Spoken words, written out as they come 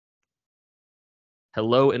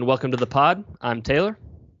Hello and welcome to the pod. I'm Taylor,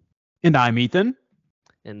 And I'm Ethan.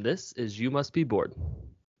 and this is You Must Be Bored.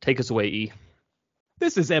 Take us away, E.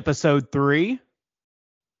 This is episode 3.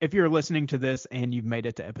 If you're listening to this and you've made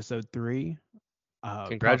it to episode 3, props to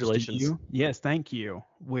Congratulations. you. Yes, thank you.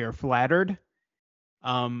 We're flattered.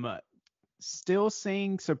 Um, Still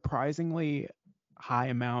seeing surprisingly high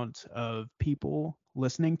amount of people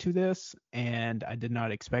listening to this, and I did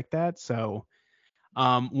not expect that. So,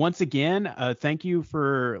 once again, thank you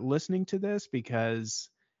for listening to this because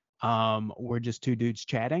we're just two dudes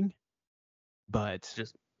chatting, but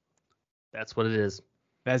Just that's what it is.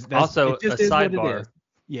 that's Also, it just a is what it sidebar. is.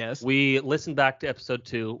 Yes. We listened back to episode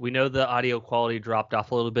 2. We know the audio quality dropped off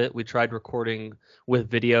a little bit. We tried recording with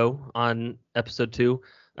video on episode 2.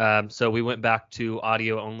 So we went back to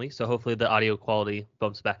audio only. So hopefully the audio quality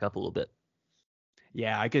bumps back up a little bit.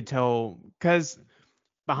 Yeah, I could tell because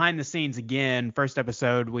behind the scenes again, first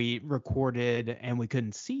episode we recorded and we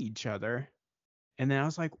couldn't see each other. And then I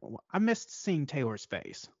was like, I missed seeing Taylor's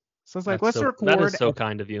face. So I was like, let's That is record. so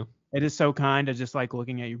kind of you. It is so kind. I just like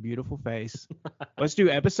looking at your beautiful face. Let's do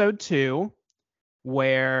episode 2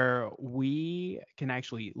 where we can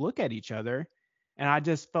actually look at each other. And I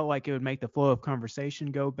just felt like it would make the flow of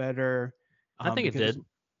conversation go better. I think it because did.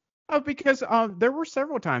 Because there were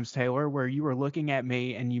several times, Taylor, where you were looking at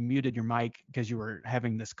me and you muted your mic because you were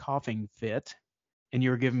having this coughing fit, and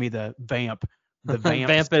you were giving me the vamp Vamp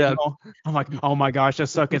it up. signal. I'm like, oh my gosh, I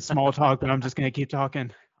suck at small talk, but I'm just gonna keep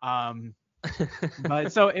talking.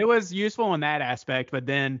 But so it was useful in that aspect. But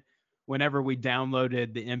then whenever we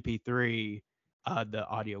downloaded the MP3, the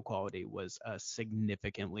audio quality was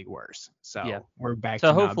significantly worse. So Yeah. we're back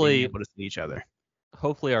So to not hopefully- being able to see each other.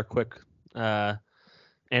 Hopefully our quick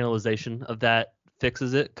analyzation of that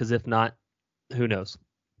fixes it, because if not, who knows?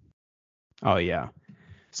 Oh yeah.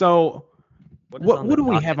 So What is on what the do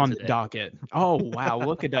we docket have on the today? docket? Oh wow,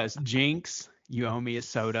 look at us. Jinx, you owe me a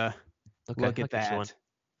soda. Okay, Look I'll at get you one. that.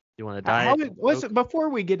 You want a How diet? listen, Coke? before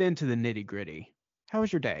we get into the nitty gritty, how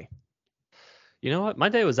was your day? You know what? My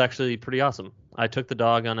day was actually pretty awesome. I took the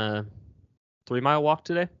dog on a 3-mile walk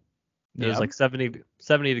today. It was like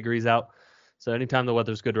 70 degrees out. So anytime the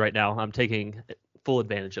weather's good right now, I'm taking full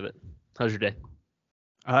advantage of it. How's your day?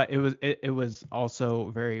 It was also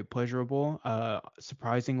very pleasurable.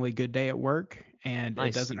 Surprisingly good day at work, and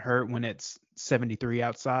Nice. it doesn't hurt when it's 73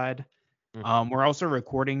 outside. Mhm. We're also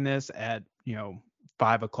recording this at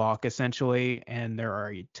 5 o'clock essentially, and there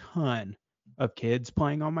are a ton of kids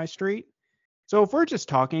playing on my street. So if we're just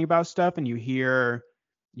talking about stuff and you hear,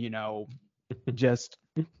 just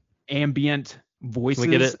ambient voices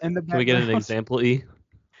in the Can we get an background, example, E?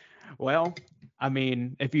 well, I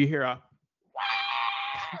mean, if you hear a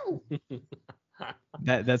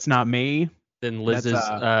that's not me. Then Liz's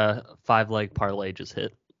That's 5-leg parlay just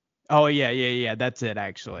hit. Oh yeah, that's it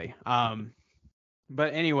actually.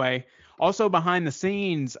 But anyway, also behind the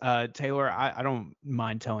scenes, Taylor, I don't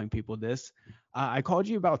mind telling people this. I called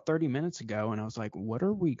you about 30 minutes ago and I was like, what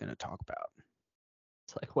are we gonna talk about?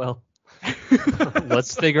 It's like, well,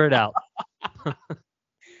 let's figure it out.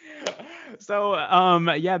 So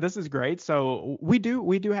yeah, this is great. So we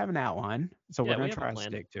do have an outline. So Yeah, we're we gonna have a try to plan.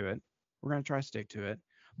 stick to it. We're gonna try to stick to it.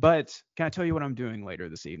 But can I tell you what I'm doing later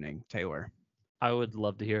this evening, Taylor? I would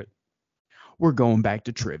love to hear it. We're going back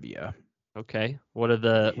to trivia. Okay. What are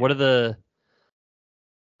the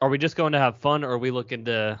Are we just going to have fun, or are we looking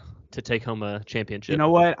to take home a championship? You know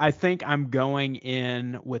what? I think I'm going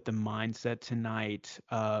in with the mindset tonight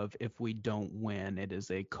of if we don't win, it is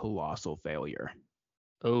a colossal failure.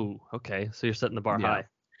 Oh, okay. So you're setting the bar high.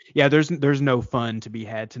 Yeah, there's no fun to be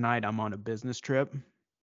had tonight. I'm on a business trip.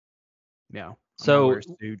 Yeah. I'm gonna So wear a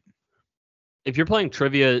suit. if you're playing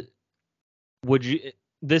trivia, would you?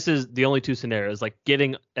 This is the only two scenarios. Like,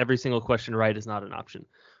 getting every single question right is not an option.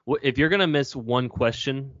 If you're gonna miss one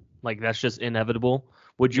question, like, that's just inevitable.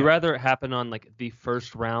 Would you Yeah. rather it happen on like the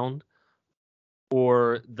first round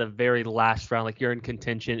or the very last round? Like, you're in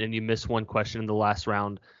contention and you miss one question in the last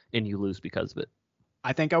round and you lose because of it.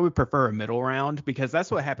 I think I would prefer a middle round because that's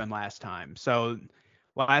what happened last time. So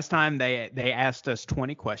last time they asked us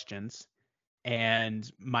 20 questions, and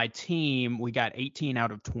my team, we got 18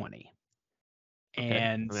 out of 20. Okay.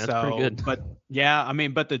 And I mean, that's pretty good. but yeah, I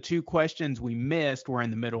mean, but the two questions we missed were in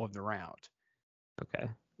the middle of the round. Okay.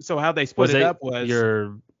 So how they split it up was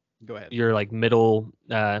go ahead. Your like middle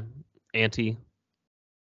ante.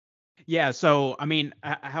 Yeah, so I mean,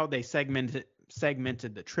 how they segmented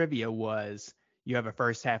the trivia was you have a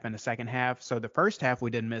first half and a second half. So the first half we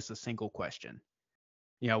didn't miss a single question.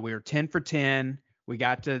 We were 10 for 10. We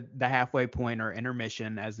got to the halfway point, or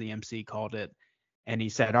intermission, as the MC called it. And he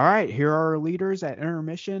said, all right, here are our leaders at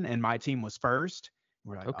intermission. And my team was first.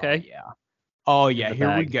 We're like, Okay. oh In yeah, the here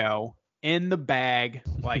we bag. go. In the bag.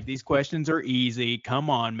 Like these questions are easy. Come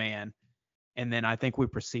on, man. And then I think we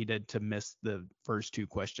proceeded to miss the first two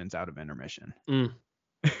questions out of intermission. Mm.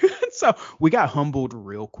 So we got humbled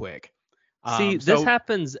real quick. See, this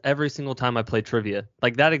happens every single time I play trivia.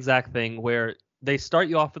 Like that exact thing where they start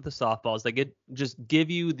you off with the softballs. They just give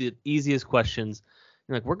you the easiest questions.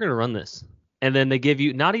 You're like, we're gonna run this, and then they give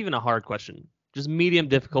you not even a hard question, just medium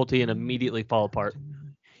difficulty, and immediately fall apart.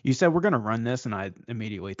 You said we're gonna run this, and I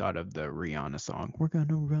immediately thought of the Rihanna song. We're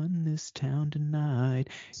gonna run this town tonight.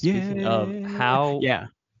 Speaking of, how Yeah.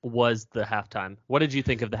 was the halftime? What did you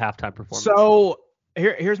think of the halftime performance? So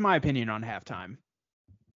here's my opinion on halftime.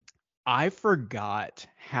 I forgot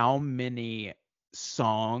how many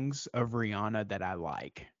songs of Rihanna that I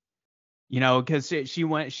like. You know, because she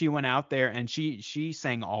went out there and she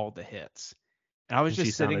sang all the hits. And I was And she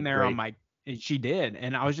just sitting sounded there on great. my and she did,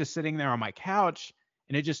 and I was just sitting there on my couch,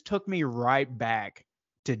 and it just took me right back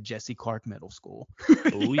to Jesse Clark Middle School.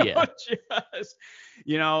 Oh yeah. Just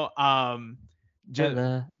you know, just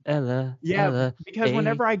Ella, yeah, Ella, because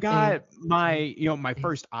whenever I A, got my, my A,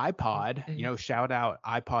 first iPod, A. shout out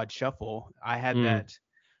iPod Shuffle, I had Mm. that.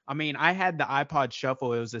 I mean, I had the iPod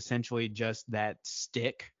Shuffle. It was essentially just that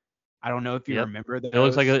stick. I don't know if you Yep. remember It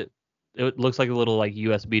looks like those. it looks like a little like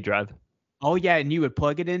USB drive. Oh yeah, and you would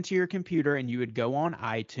plug it into your computer and you would go on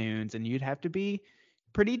iTunes and you'd have to be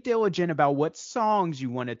pretty diligent about what songs you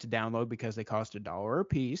wanted to download because they cost $1 a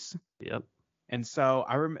piece. Yep. And so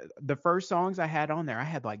I remember the first songs I had on there, I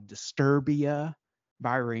had like Disturbia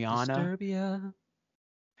by Rihanna. Disturbia.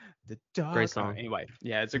 The Great dog. song. Anyway,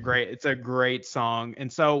 yeah, it's a great song.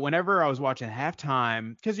 And so whenever I was watching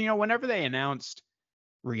halftime, because whenever they announced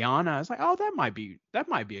Rihanna, I was like, oh, that might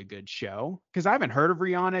be a good show. Because I haven't heard of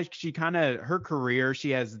Rihanna. She kind of her career,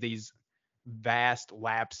 she has these vast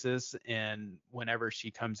lapses in whenever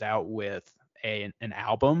she comes out with an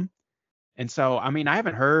album. And so I mean, I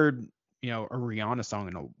haven't heard, a Rihanna song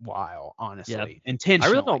in a while, Yeah. honestly. I really don't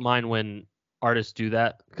Intentionally. mind when artists do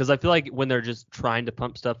that because I feel like when they're just trying to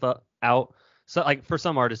pump stuff out. So like for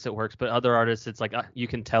some artists it works, but other artists it's like you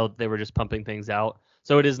can tell they were just pumping things out.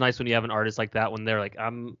 So it is nice when you have an artist like that when they're like,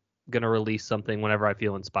 I'm gonna release something whenever I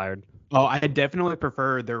feel inspired. Oh, I definitely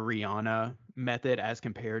prefer the Rihanna method as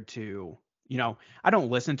compared to, I don't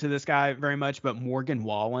listen to this guy very much, but Morgan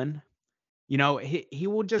Wallen, he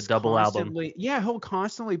will The just double album. he'll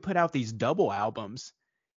constantly put out these double albums,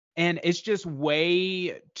 and it's just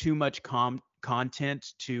way too much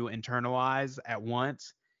content to internalize at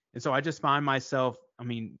once. And so I just find myself, I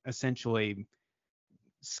mean, essentially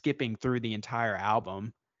skipping through the entire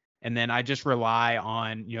album. And then I just rely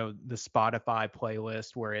on, the Spotify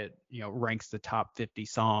playlist where it, ranks the top 50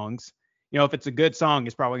 songs. If it's a good song,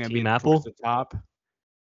 it's probably going to Team be towards Apple. the top.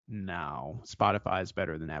 No, Spotify is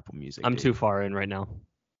better than Apple Music, I'm too dude. far in right now.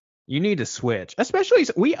 You need to switch. Especially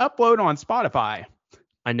we upload on Spotify.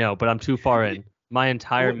 I know, but I'm too far in. My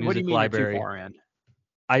entire What do you music mean you're too library. far in?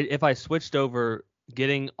 If I switched over,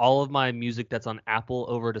 getting all of my music that's on Apple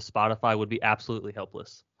over to Spotify would be absolutely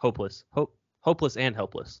hopeless and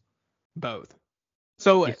helpless. Both.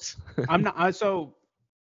 So Yes. I'm not. So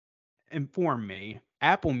inform me.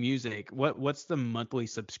 Apple Music. What's the monthly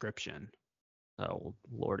subscription? Oh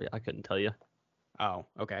Lord, I couldn't tell you. Oh,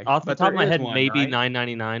 okay. Off the But top there of my is head, one, maybe right?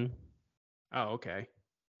 $9.99. Oh, okay.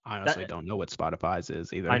 I honestly That don't know what Spotify's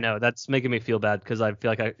is I either. know that's making me feel bad because I feel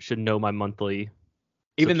like I should know my monthly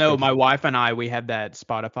Even though my subscription. wife and I, we have that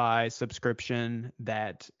Spotify subscription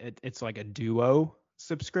that it's like a duo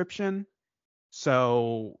subscription.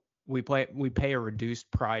 So we pay a reduced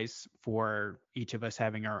price for each of us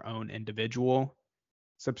having our own individual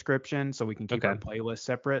subscription so we can keep Okay. our playlist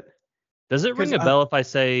separate. Does it ring Because a bell if I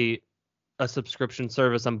say a subscription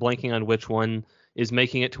service? I'm blanking on which one is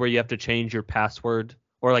making it to where you have to change your password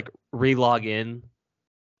or like re-log in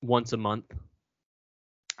once a month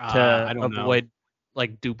to I don't know. avoid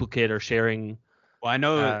like duplicate or sharing. Well, I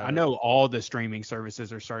Uh, know all the streaming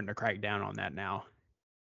services are starting to crack down on that now.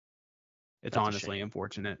 It's that's a honestly shame.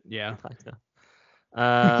 unfortunate. Yeah.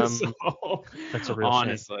 I know. So That's a real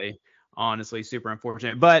shame. honestly, super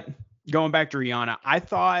unfortunate. But going back to Rihanna, I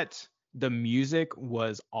thought the music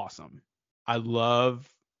was awesome. I loved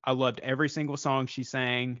every single song she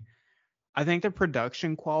sang. I think the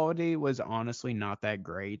production quality was honestly not that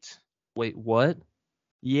great. Wait, what?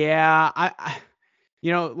 Yeah,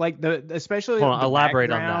 like especially Hold on, the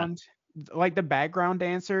elaborate on that. background, like the background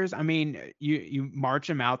dancers. I mean, you march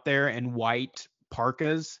them out there in white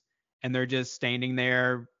parkas, and they're just standing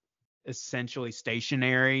there essentially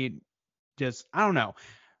stationary. Just I don't know.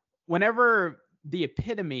 Whenever the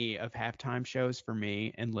epitome of halftime shows for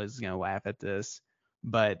me, and Liz is gonna laugh at this,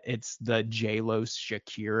 but it's the J-Lo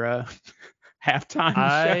Shakira halftime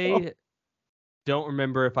show. I don't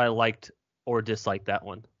remember if I liked or disliked that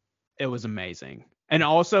one. It was amazing. And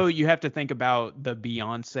also, you have to think about the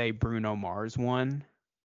Beyonce Bruno Mars one.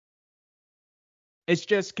 It's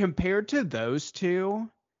just compared to those two,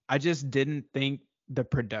 I just didn't think the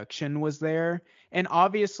production was there. And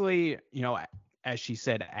obviously, as she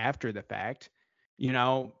said after the fact,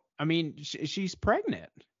 I mean, she's pregnant.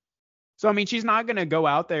 So, I mean, she's not going to go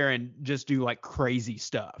out there and just do like crazy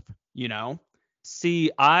stuff,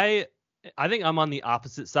 See, I think I'm on the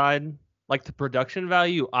opposite side. Like the production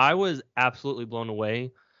value, I was absolutely blown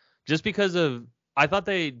away just because I thought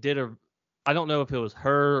they did I don't know if it was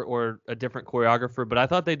her or a different choreographer, but I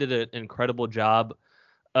thought they did an incredible job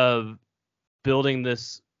of building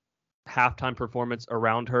this halftime performance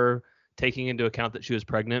around her, taking into account that she was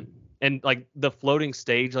pregnant. And like the floating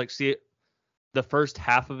stage, like the first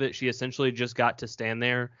half of it, she essentially just got to stand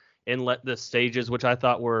there and let the stages, which I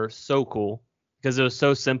thought were so cool because it was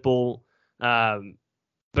so simple.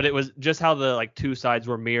 But it was just how the like two sides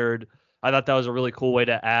were mirrored. I thought that was a really cool way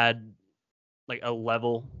to add like a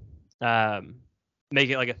level, make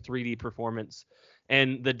it like a 3D performance.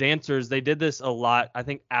 And the dancers, they did this a lot, I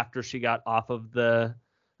think, after she got off of the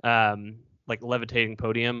like levitating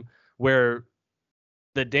podium, where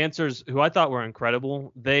the dancers, who I thought were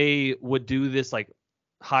incredible, they would do this like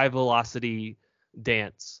high velocity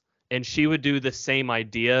dance, and she would do the same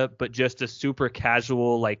idea, but just a super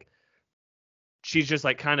casual, like she's just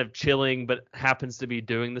like kind of chilling, but happens to be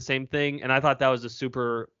doing the same thing. And I thought that was a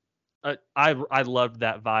super, I loved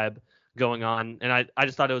that vibe going on, and I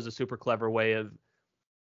just thought it was a super clever way of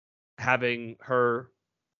having her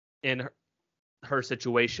in her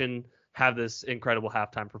situation have this incredible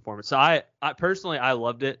halftime performance. So I personally, I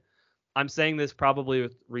loved it. I'm saying this probably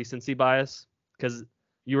with recency bias because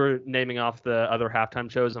you were naming off the other halftime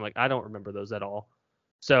shows. I'm like, I don't remember those at all.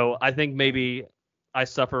 So I think maybe I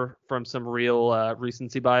suffer from some real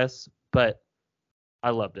recency bias, but I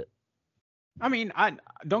loved it. I mean, I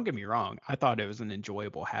don't get me wrong. I thought it was an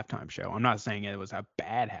enjoyable halftime show. I'm not saying it was a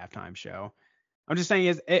bad halftime show. I'm just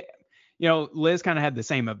saying Liz kind of had the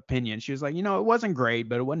same opinion. She was like, it wasn't great,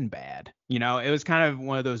 but it wasn't bad. It was kind of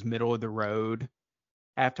one of those middle of the road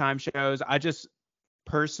halftime shows. I just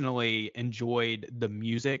personally enjoyed the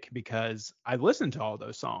music because I listened to all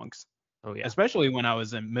those songs. Oh yeah. Especially when I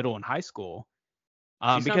was in middle and high school.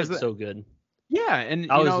 She sounded so good. Yeah,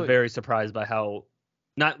 and I was very surprised by how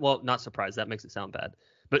not surprised, that makes it sound bad.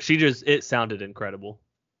 But it sounded incredible.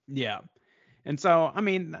 Yeah. And so, I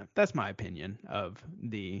mean, that's my opinion of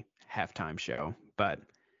the halftime show. But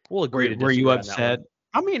we'll agree to were you upset?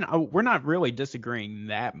 I mean, we're not really disagreeing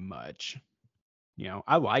that much.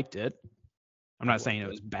 I liked it. I'm not saying it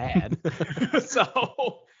was bad.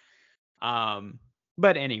 So,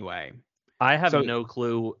 but anyway. I have no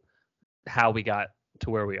clue how we got to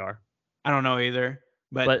where we are. I don't know either.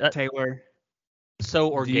 But Taylor,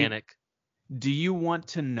 so organic. Do you want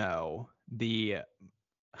to know the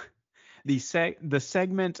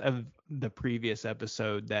segment of the previous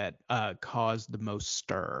episode that caused the most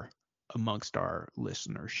stir amongst our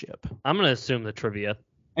listenership? I'm gonna assume the trivia.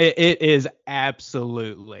 It is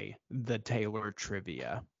absolutely the Taylor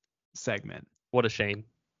trivia segment. What a shame.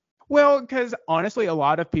 Well, because honestly, a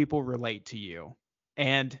lot of people relate to you,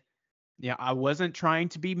 and I wasn't trying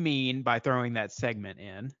to be mean by throwing that segment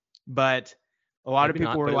in, but a lot of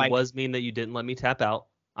people were like, it was mean that you didn't let me tap out.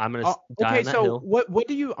 I'm gonna die on that hill. What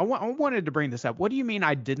do you? I wanted to bring this up. What do you mean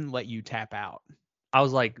I didn't let you tap out? I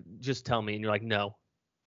was like, just tell me, and you're like, no.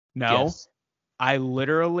 Yes. I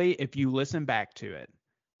literally, if you listen back to it,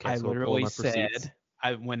 I literally said,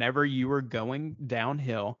 whenever you were going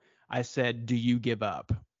downhill, I said, "Do you give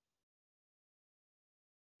up?"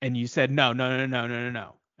 And you said, "No."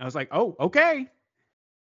 I was like, "Oh, okay."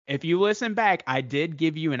 If you listen back, I did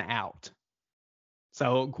give you an out.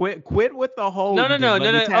 So quit with the whole no.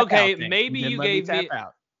 Okay, maybe you gave me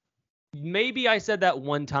out. Maybe I said that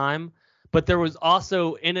one time, but there was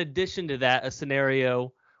also, in addition to that, a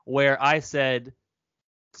scenario where I said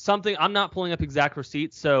something. I'm not pulling up exact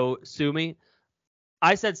receipts, so sue me.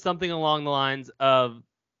 I said something along the lines of,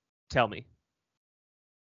 "Tell me,"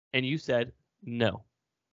 and you said no.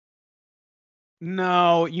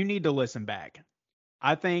 No, you need to listen back.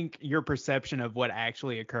 I think your perception of what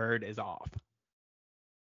actually occurred is off.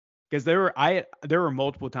 Because there were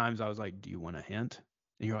multiple times I was like, "Do you want a hint?"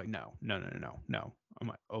 And you're like, "No." I'm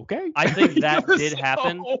like, "Okay." I think that did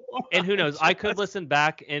happen, and who knows? I could listen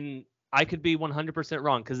back and I could be 100%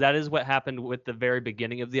 wrong, because that is what happened with the very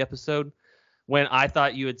beginning of the episode, when I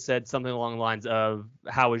thought you had said something along the lines of,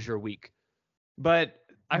 "How was your week?" But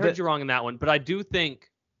I heard you wrong in that one, but I do think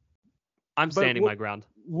I'm standing my ground.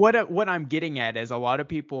 What I'm getting at is a lot of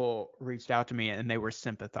people reached out to me and they were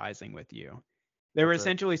sympathizing with you. They were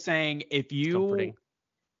essentially saying if you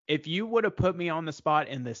would have put me on the spot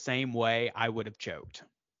in the same way, I would have choked.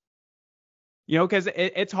 Because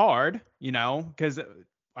it's hard, because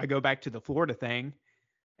I go back to the Florida thing.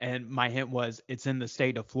 And my hint was it's in the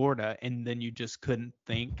state of Florida, and then you just couldn't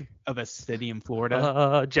think of a city in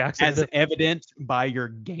Florida. Jacksonville. As evident by your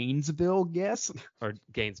Gainesville guess. Or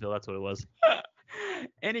Gainesville, that's what it was.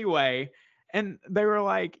 Anyway, and they were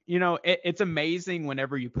like, it's amazing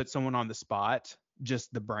whenever you put someone on the spot,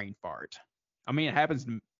 just the brain fart. I mean, it happens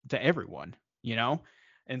to everyone,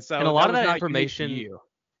 And so a lot of that information,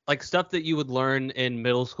 like stuff that you would learn in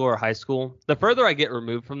middle school or high school, the further I get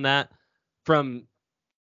removed from that, from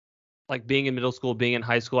like being in middle school, being in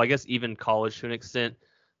high school, I guess even college to an extent,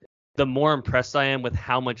 the more impressed I am with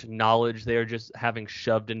how much knowledge they're just having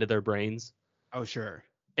shoved into their brains. Oh, sure.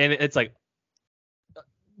 And it's like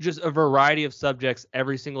just a variety of subjects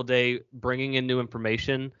every single day, bringing in new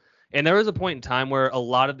information. And there was a point in time where a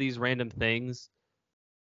lot of these random things,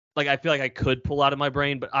 like I feel like I could pull out of my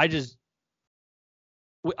brain, but I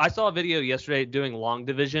saw a video yesterday doing long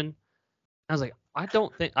division. I was like, I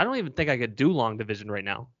don't even think I could do long division right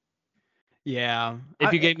now. Yeah.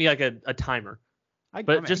 If you gave me like a timer.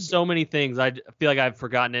 So many things I feel like I've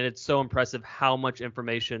forgotten, and it's so impressive how much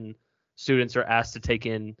information students are asked to take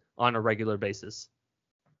in on a regular basis.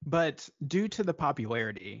 But due to the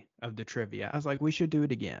popularity of the trivia, I was like, we should do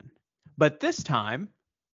it again. But this time,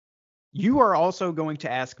 you are also going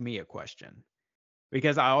to ask me a question,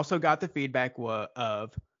 because I also got the feedback you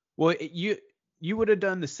would have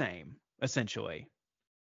done the same, essentially.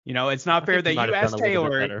 It's not fair that you asked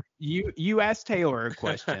Taylor. You asked Taylor a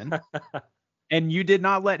question, and you did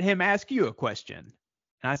not let him ask you a question.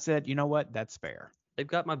 And I said, you know what? That's fair. They've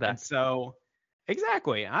got my back. And so,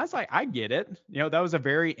 exactly. I was like, I get it. That was a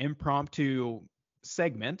very impromptu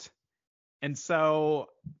segment. And so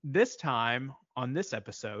this time on this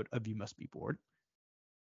episode of You Must Be Bored,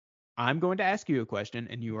 I'm going to ask you a question,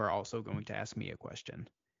 and you are also going to ask me a question.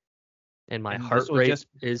 And my heart rate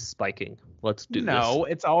is spiking. Let's do this. No,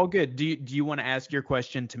 it's all good. Do you want to ask your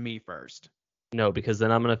question to me first? No, because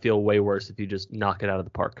then I'm going to feel way worse if you just knock it out of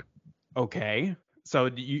the park. Okay. So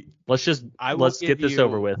let's get this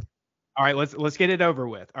over with. All right, let's get it over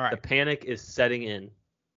with. All right. The panic is setting in.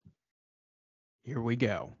 Here we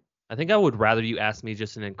go. I think I would rather you ask me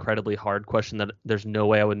just an incredibly hard question that there's no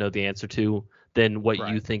way I would know the answer to than what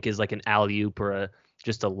you think is like an alley-oop or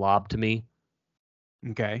just a lob to me.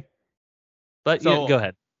 Okay. But yeah, go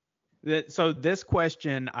ahead. So this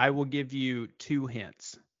question, I will give you 2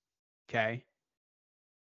 hints. Okay.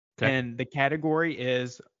 And the category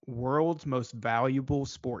is world's most valuable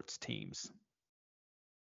sports teams.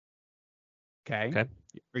 Okay.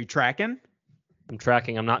 Are you tracking? I'm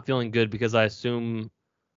tracking. I'm not feeling good because I assume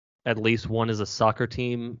at least one is a soccer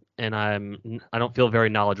team, and I don't feel very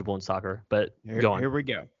knowledgeable in soccer, but go on. Here we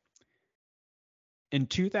go. In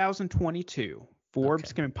 2022,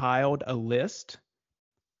 Forbes compiled a list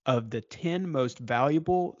of the 10 most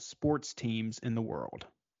valuable sports teams in the world.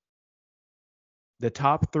 The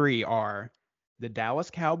top 3 are the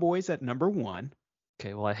Dallas Cowboys at number 1.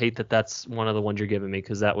 Okay, well, I hate that that's one of the ones you're giving me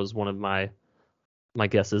because that was one of my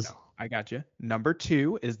guesses. No, I got you. Number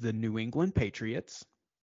 2 is the New England Patriots.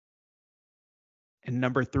 And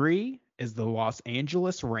number 3 is the Los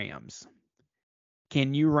Angeles Rams.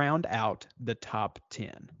 Can you round out the top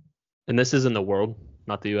 10? And this is in the world,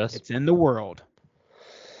 not the U.S.? It's in the world.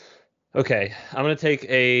 Okay, I'm going to take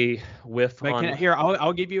a whiff on... Here,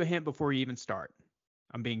 I'll give you a hint before you even start.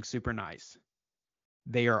 I'm being super nice.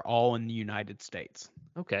 They are all in the United States.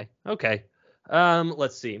 Okay.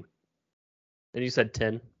 Let's see. And you said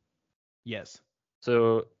 10? Yes.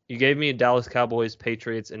 So you gave me Dallas Cowboys,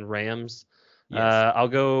 Patriots, and Rams. Yes. I'll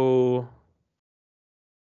go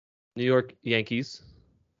New York Yankees.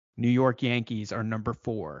 New York Yankees are number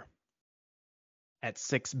 4 at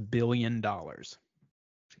 $6 billion. Jeez.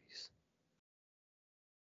 Let's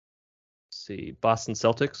see. Boston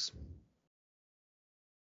Celtics?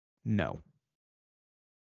 No.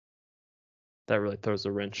 That really throws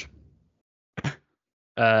a wrench.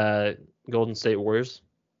 Golden State Warriors?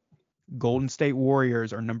 Golden State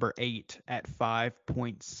Warriors are number 8 at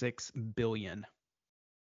 $5.6 billion.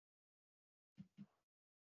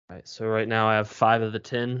 All right, so right now I have 5 of the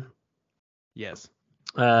 10. Yes.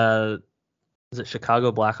 Is it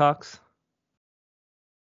Chicago Blackhawks?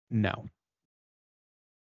 No.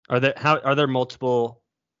 Are there multiple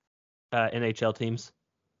NHL teams?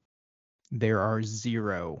 There are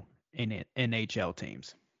 0 NHL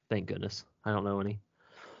teams. Thank goodness. I don't know any.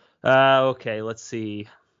 Okay, let's see.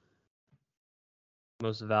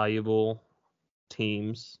 Most valuable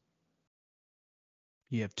teams.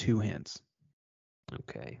 You have 2 hints.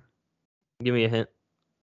 Okay. Give me a hint.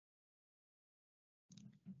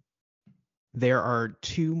 There are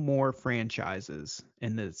 2 more franchises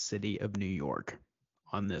in the city of New York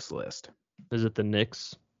on this list. Is it the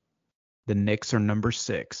Knicks? The Knicks are number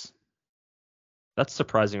 6 That's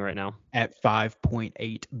surprising right now. at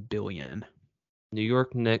 5.8 billion. New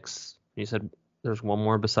York Knicks. You said there's one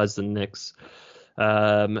more besides the Knicks.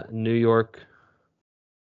 New York.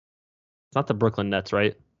 It's not the Brooklyn Nets,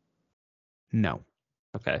 right? No.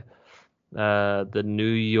 Okay. The New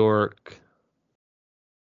York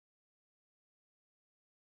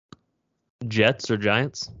Jets or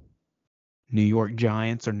Giants? New York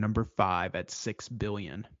Giants are number 5 at 6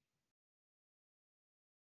 billion.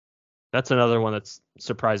 That's another one that's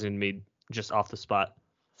surprising to me just off the spot.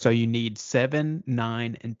 So you need 7,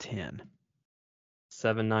 9, and 10.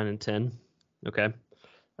 7, 9, and 10. Okay.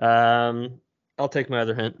 I'll take my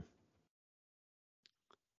other hint.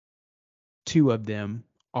 2 of them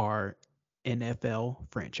are NFL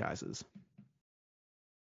franchises.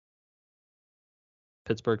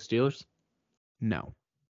 Pittsburgh Steelers? No.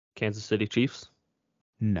 Kansas City Chiefs?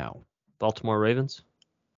 No. Baltimore Ravens?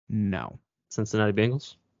 No. Cincinnati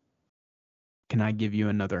Bengals? Can I give you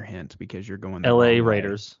another hint because you're going the LA wrong way?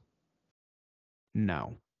 Raiders?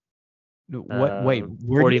 No. What? Wait,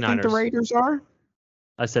 where do you think the 49ers. Raiders are?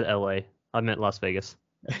 I said LA. I meant Las Vegas.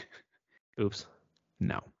 Oops.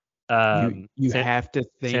 No. You have to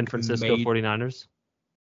think San Francisco 49ers?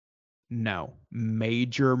 No.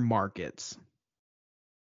 Major markets.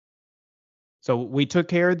 So we took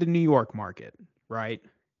care of the New York market, right?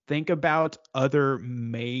 Think about other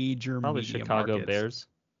major Probably media Chicago markets. Bears.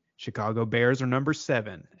 Chicago Bears are number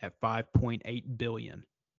 7 at 5.8 billion.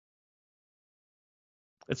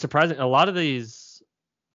 It's surprising. A lot of these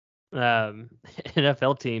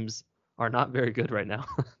NFL teams are not very good right now.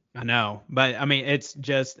 I know, but I mean, it's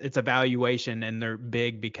a valuation, and they're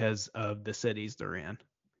big because of the cities they're in.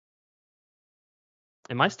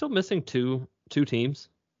 Am I still missing two teams?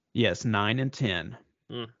 Yes, 9 and 10.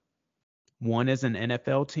 Hmm. One is an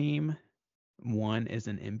NFL team. One is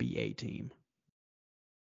an NBA team.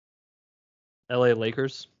 LA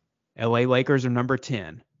Lakers? LA Lakers are number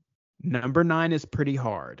 10. Number 9 is pretty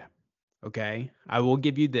hard. Okay, I will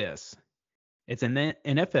give you this. It's in the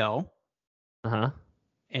NFL. Uh-huh.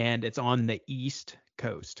 And it's on the East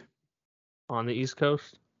Coast. On the East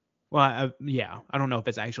Coast? Well, yeah, I don't know if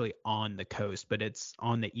it's actually on the coast, but it's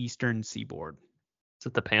on the eastern seaboard. Is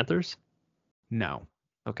it the Panthers? No.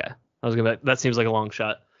 Okay. That seems like a long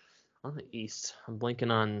shot. On the East. I'm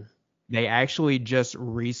blanking on. They actually just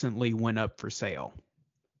recently went up for sale.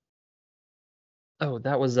 Oh,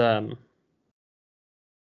 that was Oh,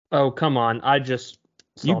 come on. I just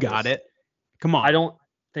saw You got this. it. Come on. I don't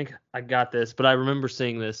think I got this, but I remember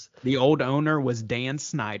seeing this. The old owner was Dan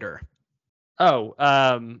Snyder. Oh,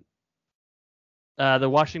 the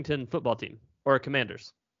Washington football team or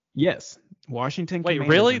Commanders. Yes. Washington Wait,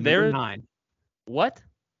 Commanders really? are They're number 9. What?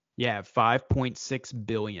 Yeah, 5.6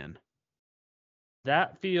 billion.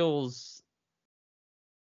 That feels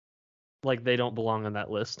like they don't belong on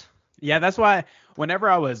that list. Yeah, that's why whenever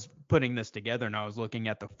I was putting this together and I was looking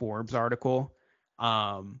at the Forbes article,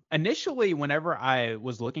 initially whenever I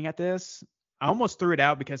was looking at this, I almost threw it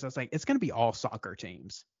out because I was like, it's going to be all soccer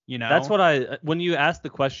teams, you know? That's what when you asked the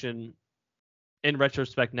question in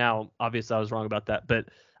retrospect now, obviously I was wrong about that, but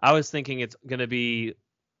I was thinking it's going to be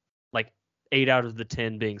like 8 out of the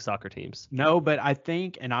 10 being soccer teams. No, but I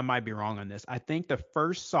think, and I might be wrong on this, I think the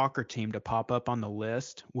first soccer team to pop up on the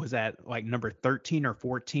list was at like number 13 or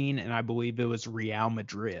 14, and I believe it was Real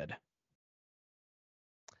Madrid.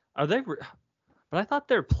 Are they? But I thought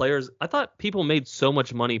they're players. I thought people made so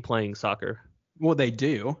much money playing soccer. Well, they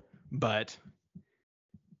do, but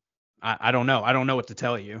I don't know. I don't know what to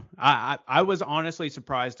tell you. I was honestly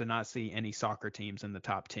surprised to not see any soccer teams in the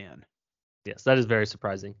top 10. Yes, that is very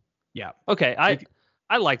surprising. Yeah. Okay,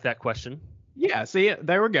 I like that question. Yeah, see,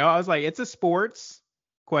 there we go. I was like, it's a sports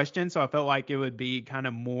question, so I felt like it would be kind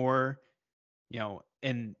of more,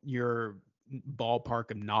 in your ballpark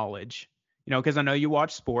of knowledge. Because I know you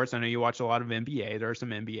watch sports. I know you watch a lot of NBA. There are some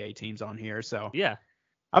NBA teams on here, so yeah.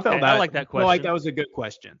 I felt I like that question. I felt like that was a good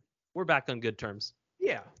question. We're back on good terms.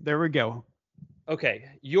 Yeah, there we go. Okay,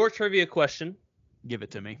 your trivia question. Give it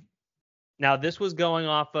to me. Now, this was going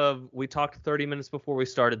off of, we talked 30 minutes before we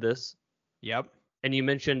started this. Yep. And you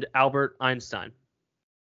mentioned Albert Einstein.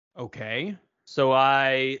 Okay. So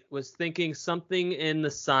I was thinking something in the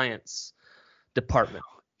science department.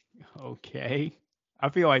 Okay. I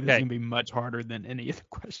feel like this is Okay. going to be much harder than any of the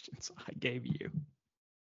questions I gave you.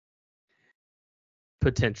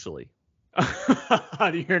 Potentially.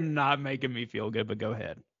 You're not making me feel good, but go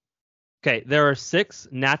ahead. Okay, there are 6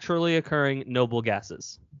 naturally occurring noble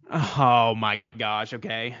gases. Oh my gosh,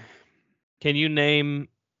 okay. Can you name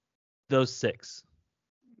those 6?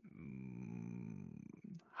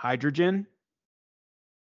 Hydrogen?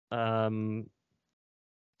 To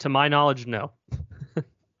my knowledge, no.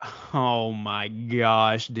 Oh my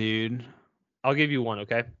gosh, dude. I'll give you one,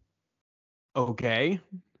 okay? Okay.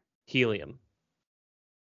 Helium.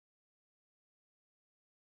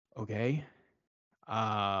 Okay.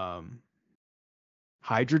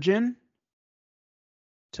 Hydrogen?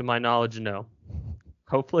 To my knowledge, no.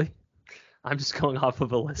 Hopefully. I'm just going off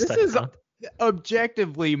of a list This I is found.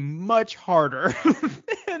 objectively much harder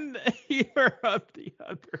than either of the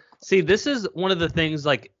other. See, this is one of the things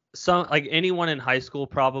like anyone in high school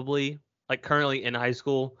probably, like currently in high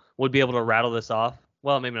school, would be able to rattle this off.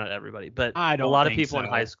 Well, maybe not everybody, but I a don't lot of think people in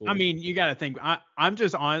high so. school. I mean, you got to think. I'm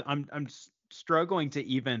struggling to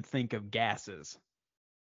even think of gases.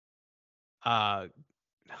 I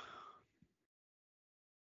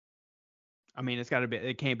mean, it's got to be.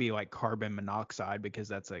 It can't be like carbon monoxide because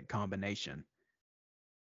that's a combination.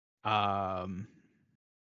 Do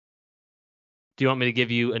you want me to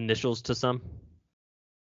give you initials to some?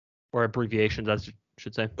 Or abbreviations, I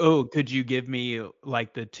should say. Oh, could you give me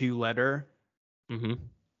like the 2-letter? Mm-hmm.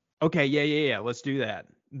 Okay, yeah. Let's do that.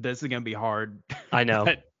 This is gonna be hard. I know.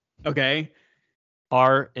 But, okay.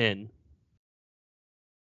 RN.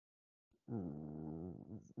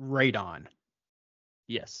 Radon.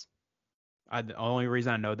 Yes. The only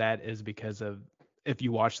reason I know that is because of if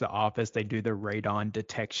you watch The Office, they do the radon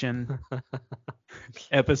detection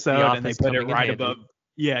episode and they Office put it coming in right handy. above.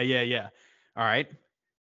 Yeah. All right.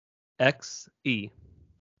 XE.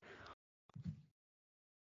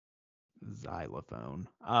 Xylophone.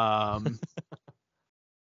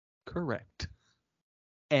 Correct.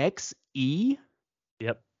 XE?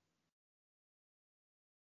 Yep.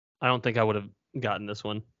 I don't think I would have gotten this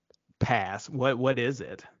one. Pass. What is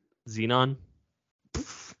it? Xenon.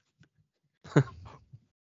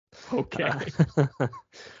 Okay.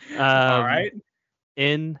 All right.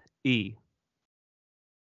 NE.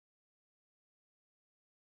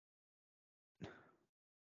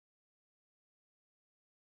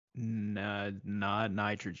 No, not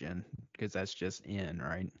nitrogen, because that's just N,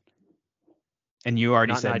 right? And you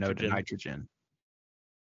already Not said no to nitrogen.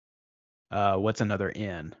 nitrogen. What's another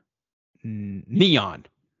N? Neon.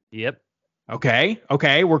 Yep. Okay,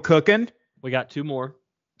 we're cooking. We got 2 more.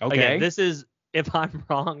 Okay. Again, this is, if I'm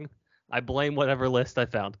wrong, I blame whatever list I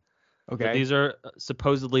found. Okay. But these are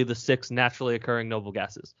supposedly the 6 naturally occurring noble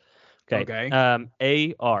gases. Okay.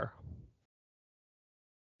 AR.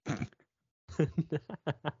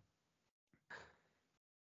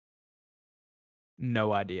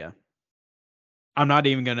 No idea. I'm not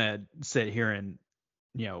even gonna sit here and,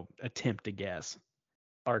 attempt to guess.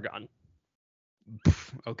 Argon.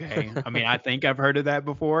 Okay. I mean, I think I've heard of that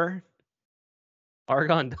before.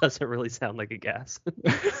 Argon doesn't really sound like a gas.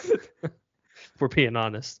 If we're being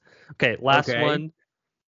honest. Okay, last one.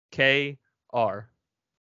 KR.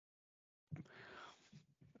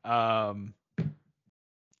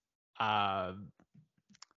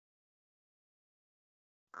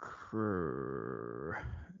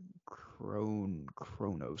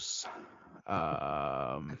 Kronos.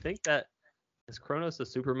 I think that is Kronos a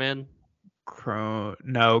Superman?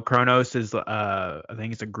 No, Kronos is I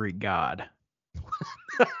think it's a Greek god.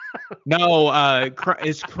 No,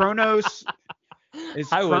 is Kronos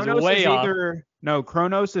I was way off. No,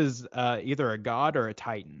 Kronos is either a god or a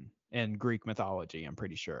titan in Greek mythology, I'm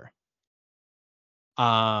pretty sure.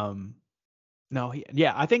 No,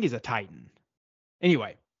 I think he's a titan.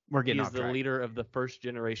 Anyway, we're getting off track. He's the leader of the first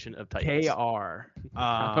generation of Titans. KR.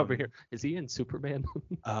 Over here. Is he in Superman?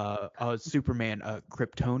 Superman,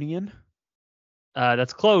 Kryptonian.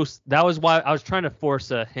 That's close. That was why I was trying to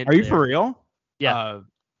force a hint. Are you for real? Yeah.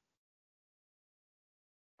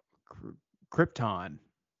 Krypton.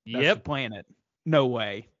 That's Yep. the planet. No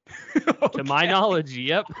way. Okay. To my knowledge,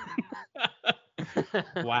 yep.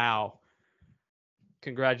 Wow.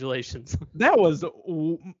 Congratulations. That was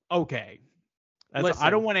okay. Listen, I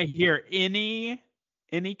don't want to hear any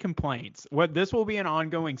complaints. This will be an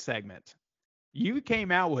ongoing segment. You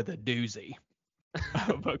came out with a doozy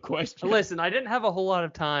of a question. Listen, I didn't have a whole lot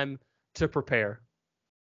of time to prepare.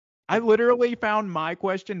 I literally found my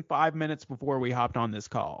question 5 minutes before we hopped on this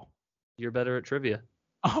call. You're better at trivia.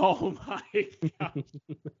 Oh my God.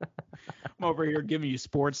 I'm over here giving you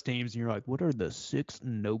sports teams, and you're like, what are the 6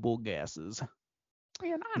 noble gases?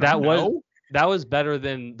 Man, I don't know. That was better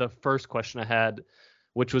than the first question I had,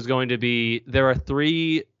 which was going to be, there are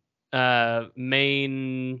three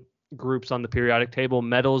main groups on the periodic table: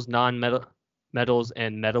 metals, non-metals,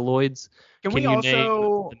 and metalloids. Can Can we you name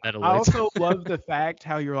also? the I metalloids? also love the fact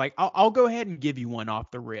how you're like, I'll go ahead and give you one off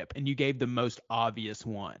the rip, and you gave the most obvious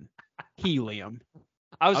one, helium.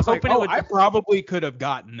 I I was was like, hoping it oh, would. I probably could have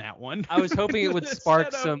gotten that one. I was hoping it would spark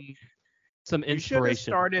Instead of, some you should have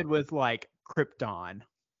inspiration. started with like krypton,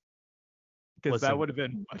 because that Listen, would have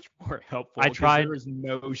been much more helpful. I Because tried there was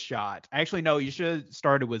no shot. Actually, no, you should have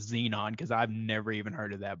started with xenon, because I've never even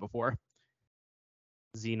heard of that before.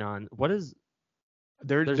 xenon. What is?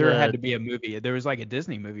 There's There had a to be a movie. There was like a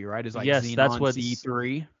Disney movie, right? It's like yes. That's Xenon what's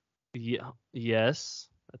Z3. yeah. Yes.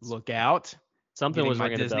 That's Look out. something Getting was my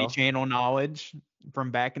ringing a Disney bell. Channel knowledge from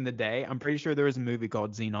back in the day. I'm pretty sure there was a movie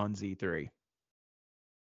called Xenon Z3.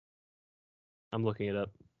 I'm looking it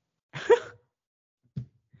up.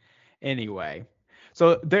 Anyway,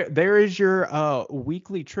 so there is your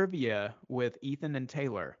weekly trivia with Ethan and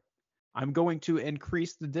Taylor. I'm going to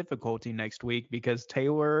increase the difficulty next week because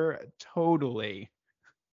Taylor totally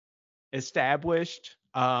established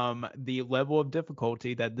the level of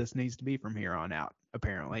difficulty that this needs to be from here on out,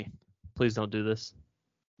 apparently. Please don't do this.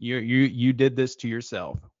 You did this to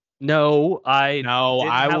yourself. No, I No,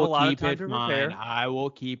 didn't I have a will lot of keep time it to fine. prepare. I'll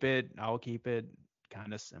keep it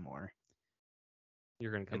kind of similar.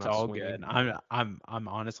 You're gonna come It's out all swinging. good. I'm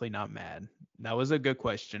honestly not mad. That was a good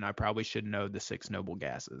question. I probably should know the six noble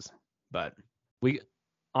gases, but We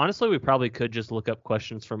honestly, we probably could just look up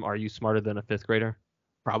questions from "Are you smarter than a fifth grader?"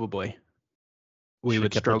 probably we Should have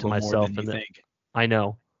would kept that to struggle more myself, than you and then think. I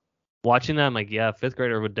know. Watching that, I'm like, yeah, fifth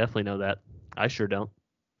grader would definitely know that. I sure don't.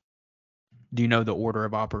 Do you know the order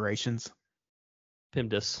of operations?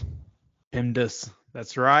 PIMDIS. PIMDIS.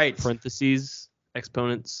 That's right. Parentheses,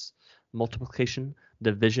 exponents, multiplication,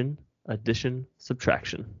 division, addition,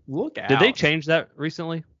 subtraction. Look Did they out. change that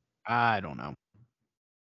recently? I don't know.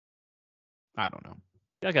 I feel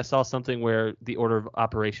like I saw something where the order of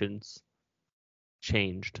operations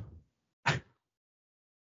changed.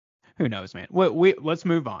 Who knows, man? Let's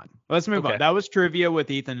move on. Let's move Okay. on. That was trivia with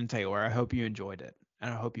Ethan and Taylor. I hope you enjoyed it,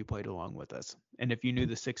 and I hope you played along with us. And if you knew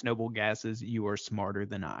the six noble gases, you are smarter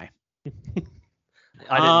than I.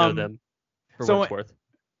 I didn't know them, for So what it's worth.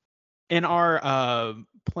 in our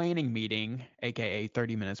planning meeting, aka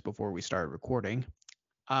 30 minutes before we started recording,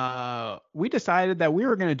 we decided that we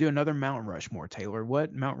were going to do another Mount Rushmore. Taylor,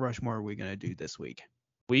 what Mount Rushmore are we going to do this week?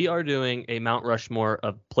 We are doing a Mount Rushmore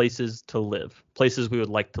of places to live, places we would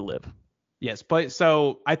like to live. Yes, but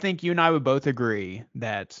so I think you and I would both agree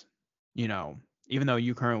that, even though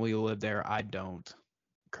you currently live there, I don't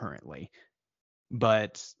currently.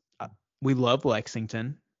 But we love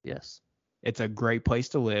Lexington. Yes. It's a great place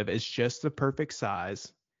to live. It's just the perfect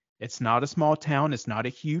size. It's not a small town. It's not a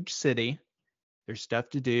huge city. There's stuff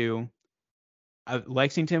to do.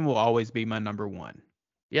 Lexington will always be my number one.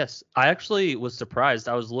 Yes. I actually was surprised.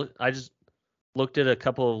 I just looked at a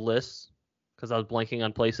couple of lists because I was blanking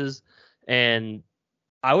on places, and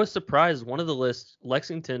I was surprised. One of the lists,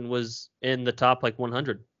 Lexington, was in the top like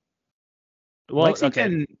 100. Well,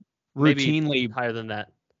 Lexington okay, maybe routinely higher than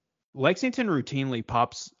that. Lexington routinely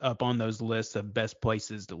pops up on those lists of best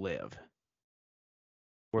places to live.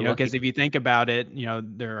 We're lucky. Because if you think about it,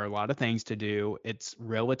 there are a lot of things to do. It's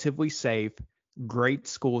relatively safe, great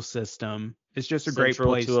school system. It's just a great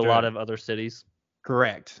Central place to a lot of other cities.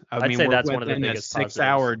 Correct. I I'd mean, say we're that's one of the within a biggest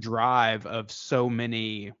 6-hour positives. drive of so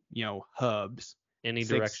many, hubs. Any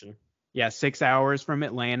direction. Yeah, 6 hours from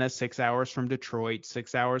Atlanta, 6 hours from Detroit,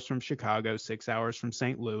 6 hours from Chicago, 6 hours from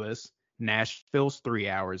St. Louis. Nashville's 3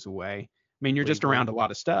 hours away. I mean, you're just around a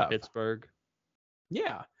lot of stuff. Pittsburgh.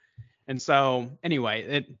 Yeah. And so,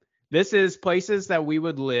 anyway, this is places that we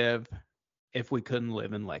would live if we couldn't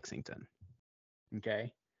live in Lexington.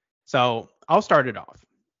 Okay. So I'll start it off.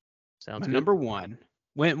 Sounds good. Number one,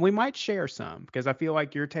 we might share some because I feel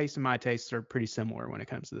like your taste and my tastes are pretty similar when it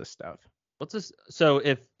comes to this stuff. What's this? So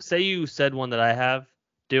if say you said one that I have,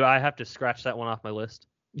 do I have to scratch that one off my list?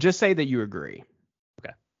 Just say that you agree.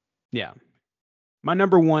 Okay. Yeah. My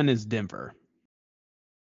number one is Denver.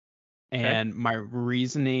 Okay. And my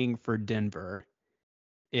reasoning for Denver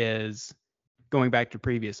is going back to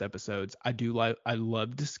previous episodes. I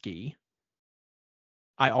love to ski.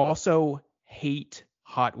 I also hate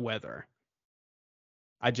hot weather.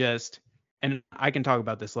 And I can talk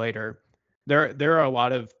about this later. There are a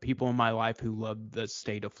lot of people in my life who love the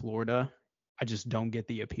state of Florida. I just don't get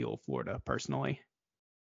the appeal of Florida personally.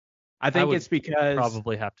 I think it's because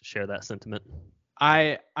probably have to share that sentiment.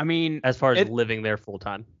 I mean, as far as living there full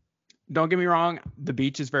time. Don't get me wrong, the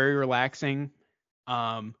beach is very relaxing.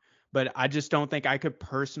 but I just don't think I could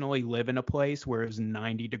personally live in a place where it's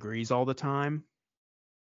 90 degrees all the time.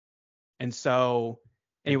 And so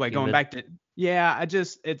And anyway, going humid. back to yeah,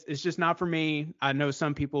 it's just not for me. I know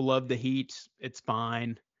some people love the heat. It's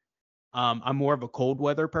fine. I'm more of a cold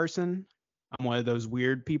weather person. I'm one of those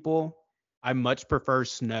weird people. I much prefer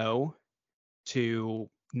snow to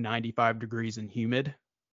 95 degrees and humid.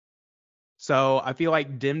 So I feel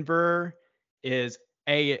like Denver is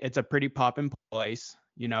it's a pretty poppin' place.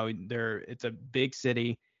 It's a big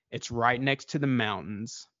city. It's right next to the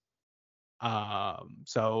mountains.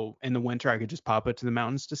 So in the winter I could just pop up to the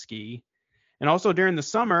mountains to ski. And also during the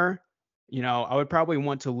summer, I would probably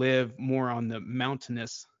want to live more on the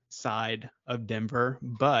mountainous side of Denver,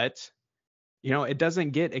 but it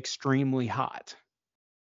doesn't get extremely hot.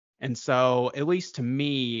 And so, at least to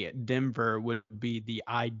me, Denver would be the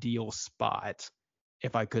ideal spot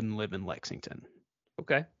if I couldn't live in Lexington.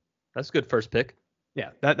 Okay. That's a good first pick.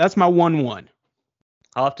 Yeah, that's my 1-1.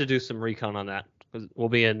 I'll have to do some recon on that because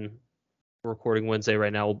we're recording Wednesday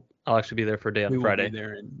right now. I'll actually be there for a day on We will Friday. be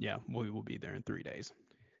there we will be there in 3 days.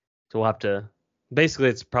 So we'll have to. Basically,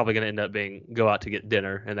 it's probably going to end up being go out to get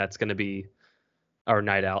dinner, and that's going to be our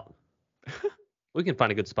night out. We can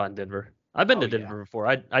find a good spot in Denver. I've been to Denver before.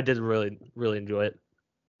 I did really, really enjoy it.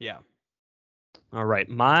 Yeah. All right.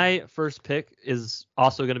 My first pick is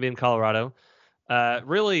also going to be in Colorado.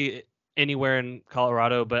 Really anywhere in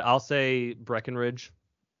Colorado, but I'll say Breckenridge.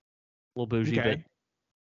 A little bougie, but Okay.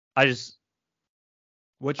 I just.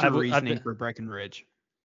 What's your reasoning for Breckenridge?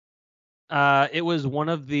 It was one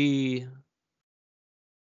of the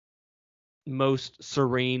most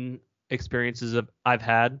serene experiences I've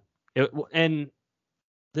had. And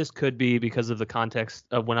this could be because of the context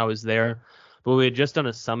of when I was there, but we had just done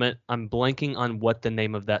a summit. I'm blanking on what the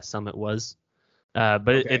name of that summit was, but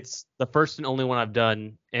Okay. it's the first and only one I've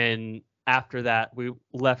done. And after that, we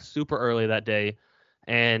left super early that day,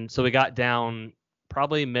 and so we got down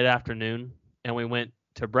probably mid-afternoon, and we went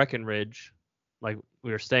to Breckenridge. Like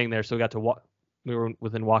we were staying there, so we got to walk. We were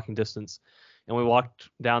within walking distance, and we walked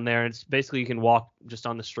down there. And it's basically you can walk just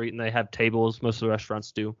on the street, and they have tables. Most of the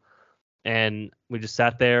restaurants do. And we just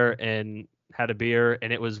sat there and had a beer,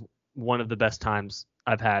 and it was one of the best times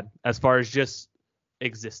I've had as far as just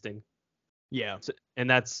existing. Yeah. So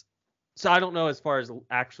I don't know as far as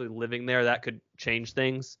actually living there, that could change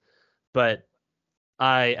things, but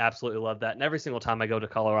I absolutely love that. And every single time I go to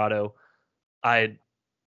Colorado, I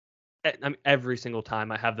mean, every single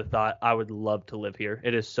time I have the thought I would love to live here.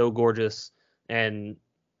 It is so gorgeous, and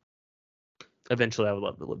eventually I would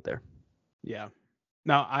love to live there. Yeah.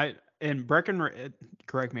 No, in Breckenridge,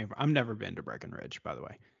 correct me if I've never been to Breckenridge, by the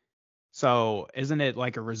way. So isn't it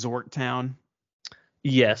like a resort town?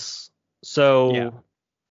 Yes. So Yeah.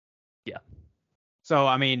 Yeah. So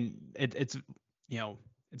I mean, it's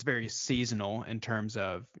it's very seasonal in terms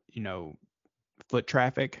of foot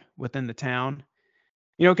traffic within the town.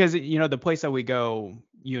 Because the place that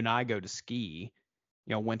you and I go to ski,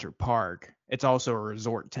 Winter Park, it's also a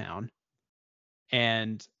resort town.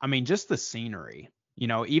 And I mean, just the scenery,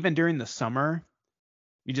 even during the summer,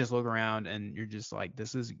 you just look around and you're just like,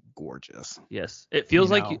 this is gorgeous. Yes. It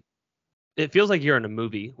feels like you're in a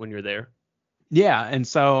movie when you're there. Yeah, and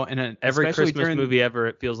so Every especially Christmas movie ever,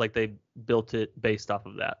 it feels like they built it based off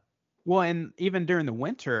of that. well, and even during the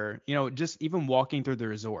winter, just even walking through the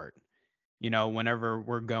resort, whenever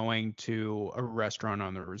we're going to a restaurant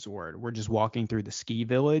on the resort, we're just walking through the ski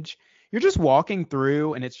village. You're just walking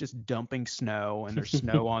through and it's just dumping snow and there's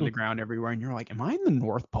snow on the ground everywhere. And you're like, am I in the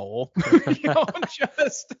North Pole?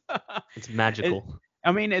 Just It's magical.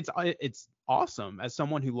 I mean, it's awesome as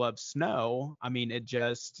someone who loves snow. I mean, it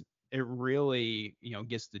really,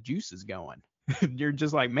 gets the juices going. You're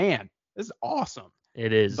just like, man, this is awesome.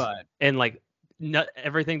 It is. But And like not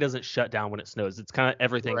everything doesn't shut down when it snows. It's kind of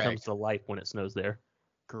everything comes correct. to life when it snows there.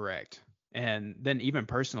 Correct. And then even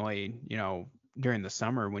personally, during the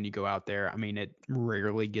summer when you go out there, I mean, it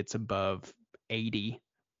rarely gets above 80.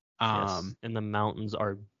 Yes. And the mountains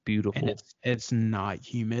are beautiful. And it's not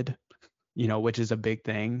humid, which is a big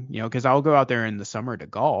thing, because I'll go out there in the summer to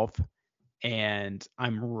golf and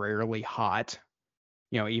I'm rarely hot,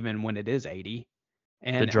 even when it is 80.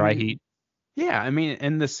 And The dry heat. Yeah, I mean,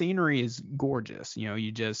 and the scenery is gorgeous.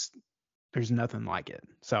 There's nothing like it.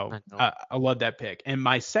 So I love that pick. And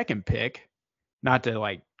my second pick, not to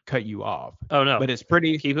like cut you off. Oh no. But it's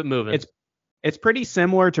pretty. Keep it moving. It's pretty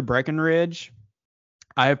similar to Breckenridge.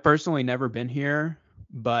 I have personally never been here,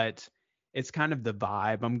 but it's kind of the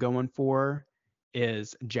vibe I'm going for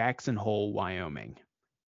is Jackson Hole, Wyoming.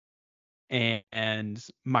 And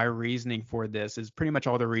my reasoning for this is pretty much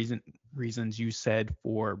all the reasons you said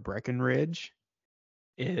for Breckenridge.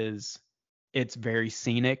 is it's very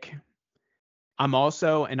scenic. I'm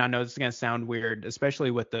also, and I know this is going to sound weird, especially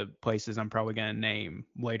with the places I'm probably going to name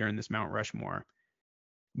later in this Mount Rushmore,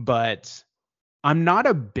 but I'm not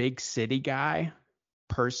a big city guy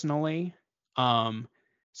personally. Um,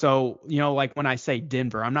 so, like when I say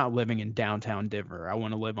Denver, I'm not living in downtown Denver. I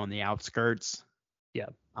want to live on the outskirts. Yeah.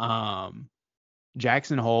 Um,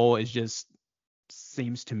 Jackson Hole is just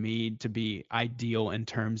seems to me to be ideal in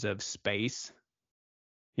terms of space,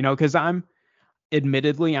 because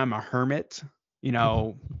admittedly, I'm a hermit.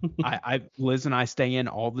 Liz and I stay in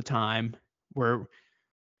all the time. We're,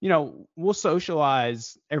 we'll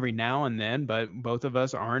socialize every now and then, but both of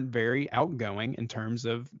us aren't very outgoing in terms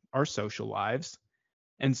of our social lives.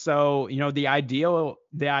 And so, the idea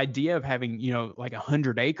of having, like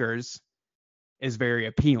 100 acres is very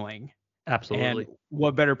appealing. And Absolutely.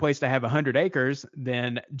 what better place to have 100 acres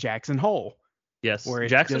than Jackson Hole, Yes. where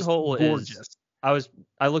it's Jackson just Hole is. gorgeous.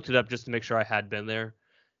 I looked it up just to make sure I had been there,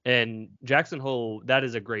 and Jackson Hole, that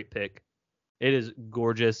is a great pick. It is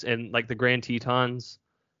gorgeous, and like the Grand Tetons,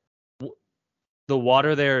 the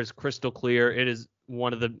water there is crystal clear. It is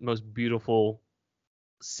one of the most beautiful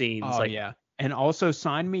scenes. Oh Like, yeah. And also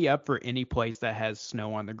sign me up for any place that has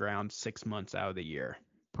snow on the ground 6 months out of the year.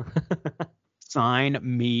 Sign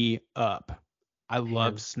me up. I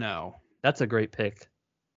love man, snow. that's a great pick. Yeah,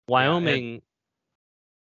 Wyoming,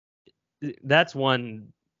 that's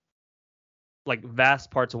one, like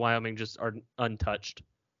vast parts of Wyoming just are untouched.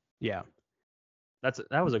 yeah.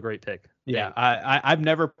 That was a great pick. Yeah, Dang. I've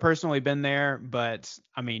never personally been there, but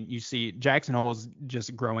I mean, you see, Jackson Hole's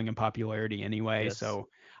just growing in popularity anyway. Yes. So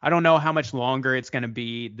I don't know how much longer it's going to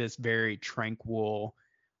be this very tranquil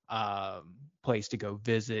place to go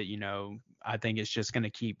visit. I think it's just going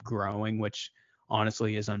to keep growing, which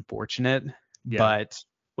honestly is unfortunate. Yeah. But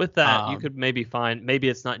With that, you um, could maybe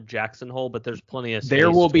it's not Jackson Hole, but there's plenty of there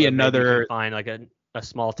space will to be where maybe you can another. find like a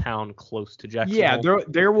small town close to Jackson Yeah, Hole.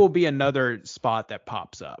 there will be another spot that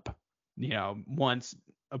pops up. Once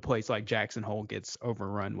a place like Jackson Hole gets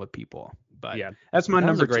overrun with people. But Yeah. that's my That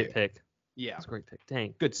was a number two. great pick. Yeah, That's a great pick.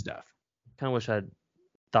 Dang. good stuff. Kind of wish I'd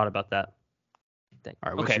thought about that. Dang.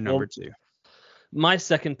 All right, what's Okay, your number well, two? my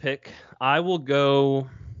second pick, I will go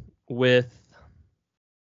with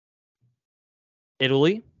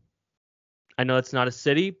Italy. I know it's not a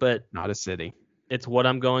city, but Not a city. it's what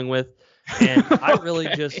I'm going with. And I really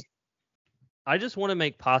Okay. I just want to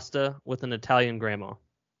make pasta with an Italian grandma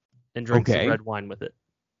and drink some Okay. red wine with it.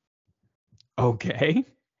 Okay.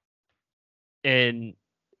 And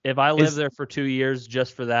if I live Is there for 2 years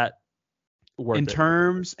just for that, in worth it.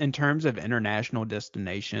 terms of international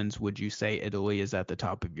destinations, would you say Italy is at the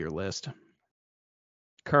top of your list?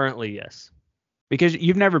 Currently, yes. Because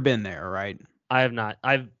you've never been there, right? I have not.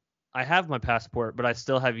 I have my passport, but I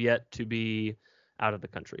still have yet to be out of the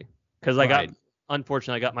country. Because Right.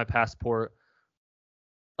 unfortunately, I got my passport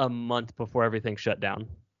a month before everything shut down.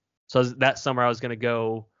 So that summer I was gonna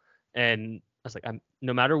go, and I was like,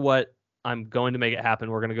 no matter what, I'm going to make it happen.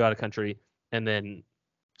 We're gonna go out of country, and then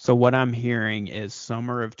So what I'm hearing is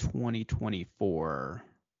summer of 2024,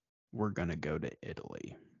 we're gonna go to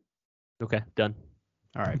Italy. okay, done.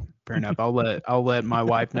 All right, fair enough. I'll let my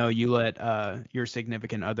wife know. You let your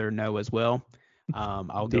significant other know as well.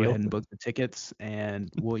 I'll go Deal. ahead and book the tickets,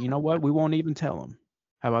 and well, you know what? We won't even tell them.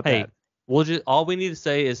 How about Hey, that? we'll just all we need to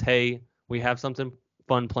say is, hey, we have something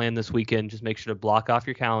fun planned this weekend. Just make sure to block off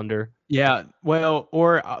your calendar. Yeah. Well,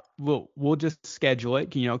 or we'll just schedule it,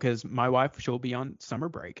 because my wife she'll be on summer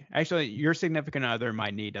break. Actually, your significant other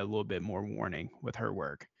might need a little bit more warning with her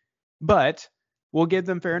work, but we'll give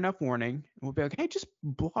them fair enough warning. We'll be like, hey, just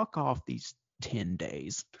block off these 10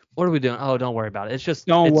 days. What are we doing? Oh, don't worry about it.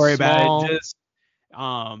 Don't It's worry about it. small. Just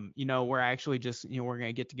we're actually just, we're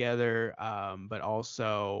gonna get together, but We're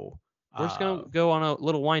just gonna uh, go on a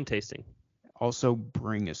little wine tasting. also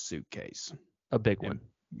bring a suitcase. A big And one.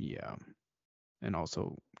 yeah, and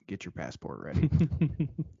also get your passport ready.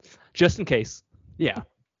 Just in case. Yeah.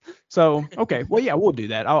 So okay, well yeah, we'll do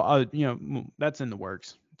that. I'll that's in the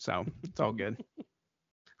works. So it's all good.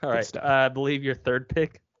 All Good right. stuff. I believe your third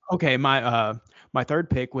pick. Okay, my third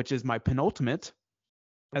pick, which is my penultimate,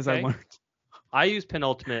 as I Okay. learned. I use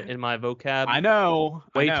penultimate in my vocab I know,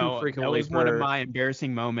 I way too know. That frequently was one of for my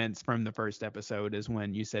embarrassing moments from the first episode is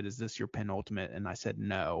when you said, "Is this your penultimate?" And I said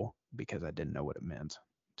no because I didn't know what it meant,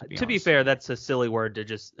 to be to be honest. fair, that's a silly word to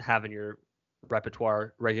just have in your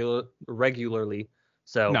repertoire regularly.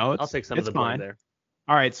 So No, I'll it's take some of it's the blame fine. there.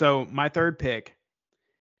 All right, so my third pick,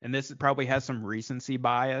 and this probably has some recency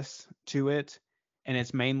bias to it, and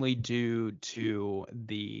it's mainly due to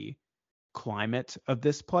the climate of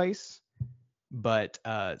this place, but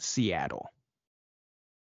Seattle.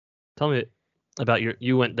 Tell me about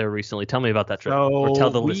you went there recently. Tell me about that trip, or So tell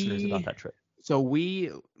the listeners about that trip.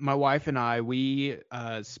 my wife and I, we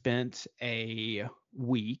spent a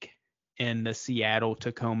week in the Seattle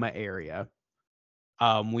Tacoma area.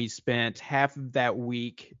 We spent half of that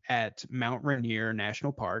week at Mount Rainier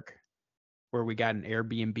National Park, where we got an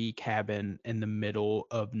Airbnb cabin in the middle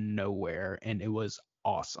of nowhere, and it was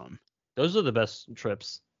awesome. Those are the best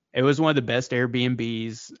trips. It was one of the best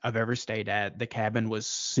Airbnbs I've ever stayed at. The cabin was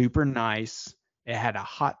super nice. It had a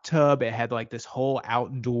hot tub. It had like this whole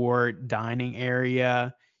outdoor dining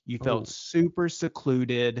area. You Oh, felt super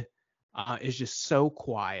secluded. It's just so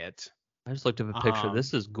quiet. I just looked up a picture. Um,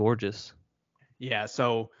 This is gorgeous. yeah,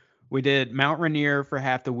 so we did Mount Rainier for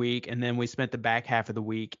half the week, and then we spent the back half of the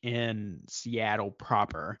week in Seattle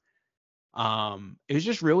proper. It was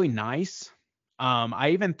just really nice. I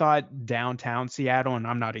even thought downtown Seattle, and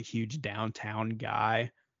I'm not a huge downtown guy,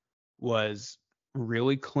 was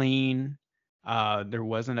really clean. There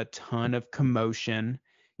wasn't a ton of commotion,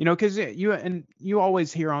 because you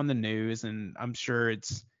always hear on the news, and I'm sure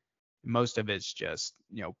most of it's just,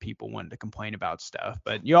 people wanting to complain about stuff,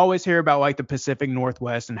 but you always hear about like the Pacific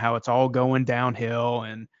Northwest and how it's all going downhill,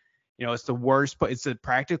 and it's the worst, but it's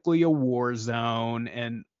practically a war zone.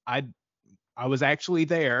 And I was actually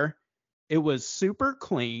there. It was super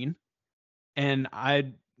clean, and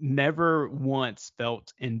I never once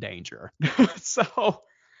felt in danger. So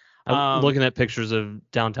I'm um, looking at pictures of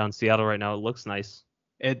downtown Seattle right now. It looks nice.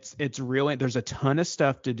 it's really, there's a ton of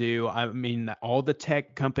stuff to do. I mean, all the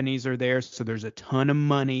tech companies are there, so there's a ton of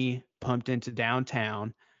money pumped into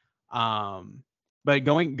downtown. Um, but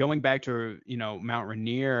going back to Mount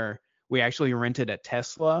Rainier, we actually rented a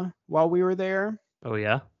Tesla while we were there. Oh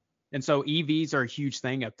yeah. And so EVs are a huge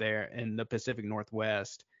thing up there in the Pacific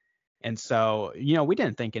Northwest. And so, we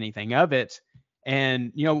didn't think anything of it.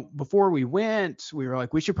 And, before we went, we were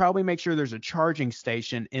like, we should probably make sure there's a charging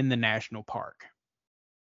station in the national park,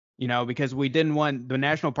 because we didn't want, the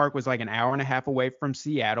national park was like an hour and a half away from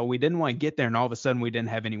Seattle. We didn't want to get there and all of a sudden we didn't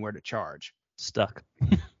have anywhere to charge. Stuck.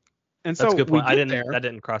 And That's so a good point. That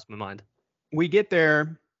didn't cross my mind. we get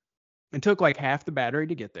there, it took like half the battery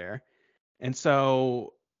to get there. And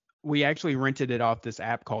so we actually rented it off this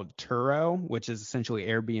app called Turo, which is essentially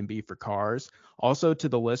Airbnb for cars. Also, to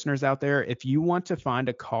the listeners out there, if you want to find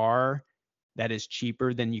a car that is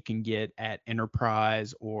cheaper than you can get at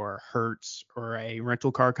Enterprise or Hertz or a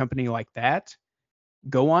rental car company like that,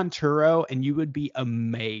 go on Turo and you would be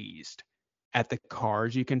amazed at the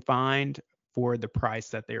cars you can find for the price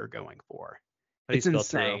that they are going for. How do you It's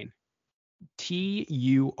spell Turo? insane.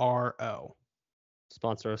 Turo.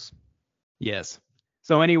 Sponsor us. Yes.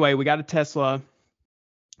 So anyway, we got a Tesla.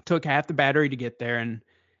 Took half the battery to get there, and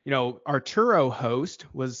our Turo host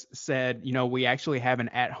said, we actually have an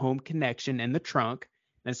at-home connection in the trunk.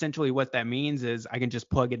 And essentially, what that means is I can just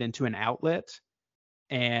plug it into an outlet,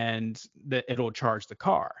 and it'll charge the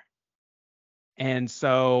car. And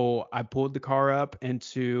so I pulled the car up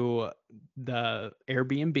into the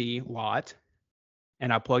Airbnb lot,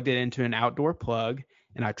 and I plugged it into an outdoor plug,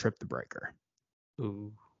 and I tripped the breaker.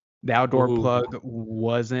 Ooh. The outdoor Ooh. plug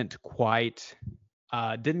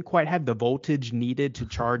didn't quite have the voltage needed to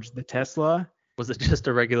charge the Tesla. Was it just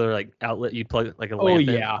a regular like outlet you'd plug like a lamp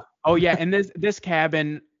in? Oh yeah. And this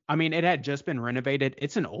cabin, I mean, it had just been renovated.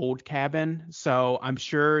 It's an old cabin, so I'm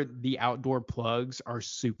sure the outdoor plugs are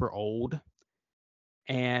super old.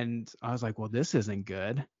 And I was like, well, this isn't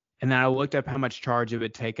good. And then I looked up how much charge it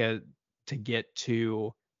would take to get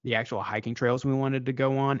to the actual hiking trails we wanted to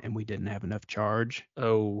go on, and we didn't have enough charge.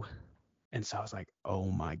 Oh. And so I was like, oh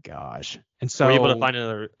my gosh. And Were you able to so find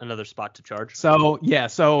another spot to charge?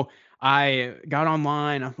 So I got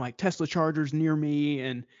online. I'm like, Tesla chargers near me,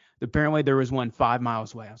 and apparently there was one 5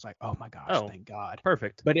 miles away. I was like, oh my gosh, Oh, thank God.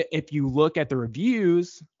 perfect. But if you look at the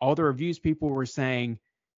reviews, all the reviews, people were saying,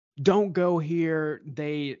 don't go here.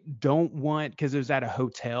 They don't want, because it was at a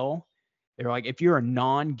hotel. They're like, if you're a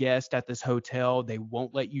non-guest at this hotel, they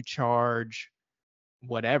won't let you charge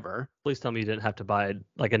whatever. Please tell me you didn't have to buy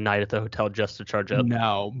like a night at the hotel just to charge up.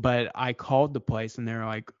 No, but I called the place and they're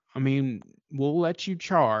like, I mean, we'll let you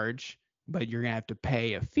charge, but you're gonna have to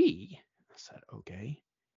pay a fee. I said, okay.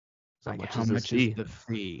 It's How like, much how is this much fee? is the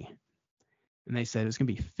fee? And they said it's gonna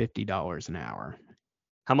be $50 an hour.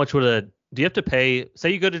 How much do you have to pay? Say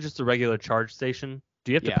you go to just a regular charge station.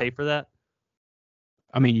 Do you have to pay for that?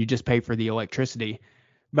 I mean, you just pay for the electricity.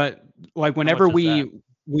 But like How whenever much is that?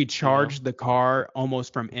 we charged the car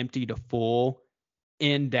almost from empty to full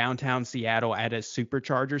in downtown Seattle at a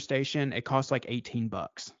supercharger station, it cost like $18.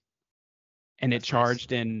 And That's it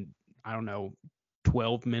charged in, I don't know,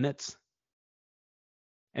 12 minutes.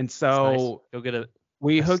 And That's nice. so Go get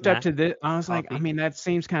We a hooked up snack, to this. I was like, I coffee. mean, that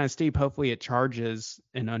seems kind of steep. Hopefully it charges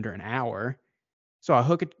in under an hour. So I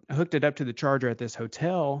hooked it up to the charger at this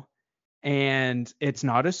hotel, and it's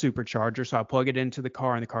not a supercharger. So I plug it into the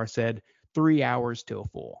car, and the car said 3 hours till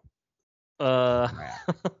full. Uh,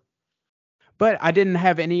 Crap. But I didn't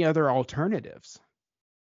have any other alternatives.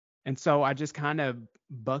 And so I just kind of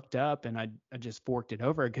bucked up and I just forked it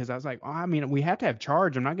over because I was like, oh, I mean, we have to have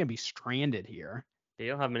charge. I'm not going to be stranded here. you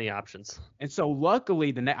don't have many options. And so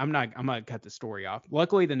luckily I'm gonna cut the story off.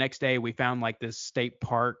 Luckily the next day we found like this state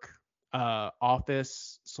park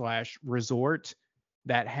office slash resort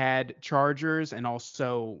that had chargers and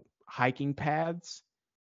also hiking paths.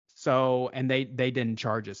 So and they didn't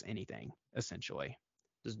charge us anything essentially.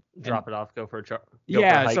 Just And drop it off, go for a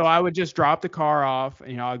yeah, so hike. I would just drop the car off,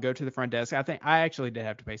 I'd go to the front desk. I think I actually did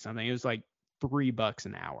have to pay something. It was like $3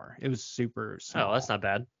 an hour. It was super Oh, that's small. not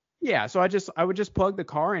bad. Yeah, so I would just plug the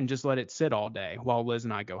car and just let it sit all day while Liz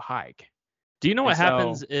and I go hike. Do you know And what so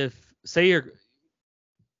happens if, say,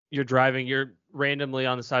 you're driving, you're randomly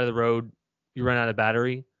on the side of the road, you run out of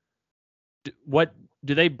battery? What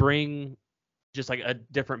do they bring? Just like a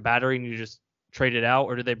different battery, and you just trade it out,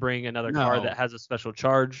 or do they bring another car that no, has a special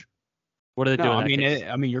charge? What do they do no, in that case?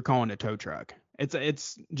 I mean you're calling a tow truck.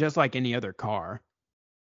 It's just like any other car.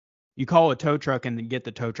 You call a tow truck and then get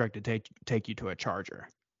the tow truck to take you to a charger.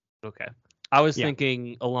 Okay. I was Yeah.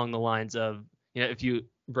 thinking along the lines of, if you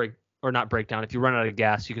break or not break down, if you run out of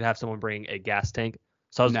gas, you could have someone bring a gas tank.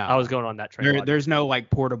 So I was No. going on that train of logic. There's no like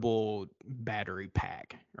portable battery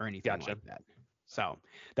pack or anything Gotcha. like that. So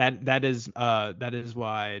that is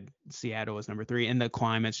why Seattle is number 3, and the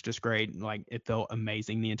climate's just great. Like it felt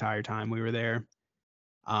amazing the entire time we were there.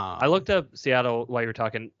 I looked up Seattle while you were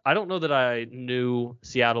talking. I don't know that I knew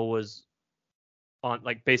Seattle was on,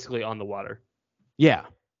 like, basically on the water. Yeah.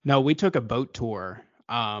 No, we took a boat tour.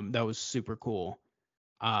 That was super cool.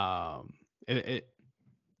 It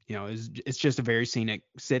it's just a very scenic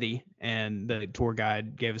city, and the tour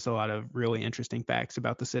guide gave us a lot of really interesting facts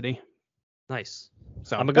about the city. Nice.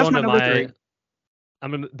 So I'm gonna go that's my into number 3.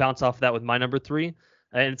 I'm gonna bounce off that with my number 3,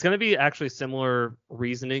 and it's gonna be actually similar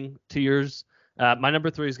reasoning to yours. My number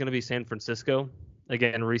 3 is gonna be San Francisco.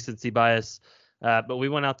 Again, recency bias. But we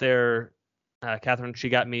went out there. Catherine, she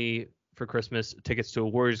got me for Christmas tickets to a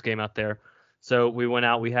Warriors game out there. So we went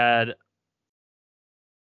out. We had,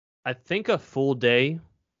 I think, a full day,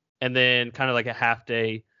 and then kind of like a half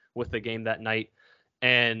day with the game that night.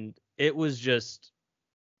 And it was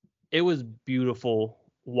beautiful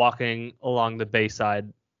walking along the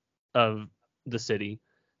bayside of the city.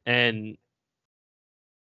 And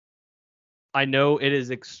I know it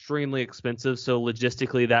is extremely expensive, so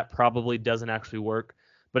logistically that probably doesn't actually work.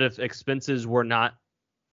 But if expenses were not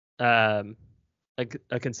um,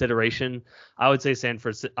 a consideration, I would say San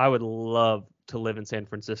Francisco. I would love to live in San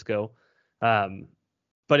Francisco, um,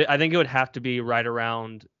 but I think it would have to be right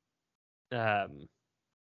around. Um,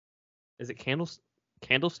 is it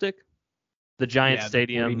Candlestick? The Giant Yeah, the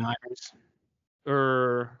Stadium, 49ers.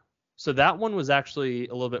 or so that one was actually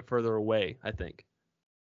a little bit further away, I think.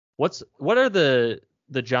 What are the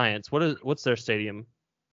Giants? What's their stadium?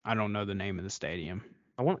 I don't know the name of the stadium.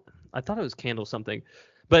 I thought it was Candle something,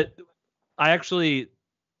 but I actually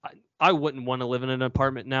I wouldn't want to live in an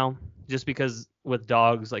apartment now, just because with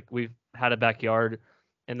dogs, like, we've had a backyard,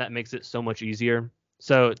 and that makes it so much easier.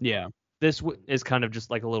 So Yeah. this is kind of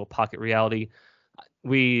just like a little pocket reality.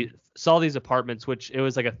 We saw these apartments, which it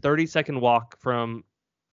was like a 30-second walk from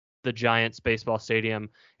the Giants baseball stadium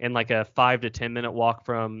and like a 5 to 10 minute walk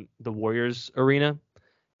from the Warriors arena.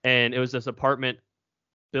 And it was this apartment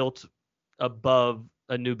built above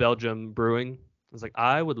a New Belgium brewing. I was like,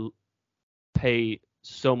 I would pay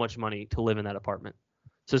so much money to live in that apartment.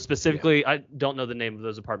 So Yeah. specifically, I don't know the name of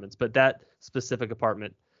those apartments, but that specific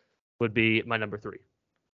apartment would be my number 3.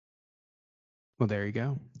 Well, there you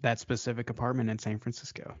go. That specific apartment in San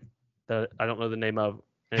Francisco. That I don't know the name of,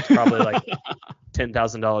 and it's probably like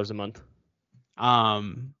 $10,000 a month.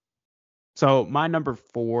 Um, so my number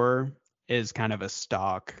 4 is kind of a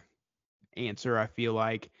stock answer, I feel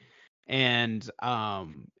like, and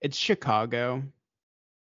it's Chicago.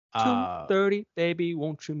 Uh, 2:30, baby,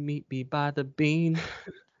 won't you meet me by the bean?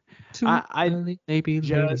 Too I early, maybe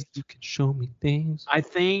later you just can show me things. I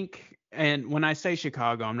think, and when I say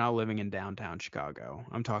Chicago, I'm not living in downtown Chicago.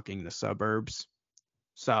 I'm talking the suburbs.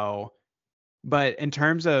 So, but in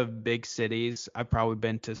terms of big cities, I've probably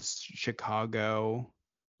been to Chicago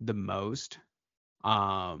the most.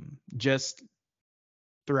 Just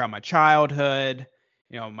throughout my childhood,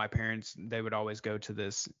 my parents, they would always go to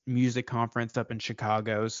this music conference up in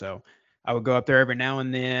Chicago, so I would go up there every now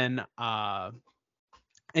and then.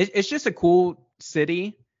 It's just a cool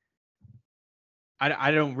city.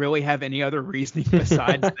 I don't really have any other reasoning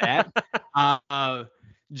besides that.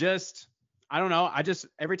 Just I don't know.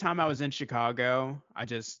 Every time I was in Chicago, I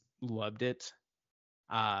just loved it.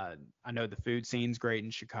 I know the food scene's great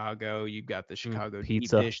in Chicago. You've got the Chicago deep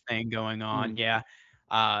Pizza, dish thing going on. mm, Yeah.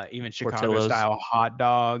 Even Chicago Portillo's, style hot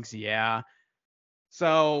dogs. Yeah.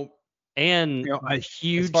 So, and a as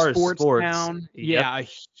huge far as sports sports, town. yep. Yeah, a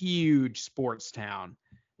huge sports town.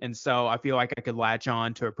 And so I feel like I could latch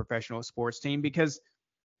on to a professional sports team because,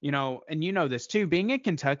 and you know this too, being in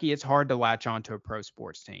Kentucky, it's hard to latch on to a pro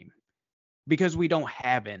sports team because we don't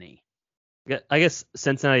have any. I guess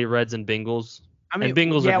Cincinnati Reds and Bengals, I and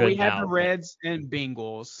mean, Bengals are yeah, we good have the now, but Reds and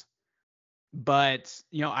Bengals, but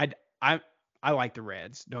I I like the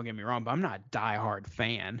Reds. Don't get me wrong, but I'm not a diehard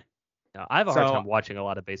fan. I have a hard So time watching a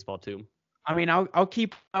lot of baseball too. I mean, I'll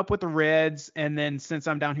keep up with the Reds, and then since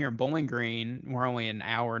I'm down here in Bowling Green, we're only an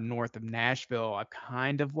hour north of Nashville. I've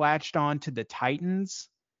kind of latched on to the Titans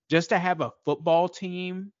just to have a football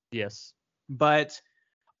team. Yes. But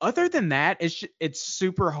other than that, it's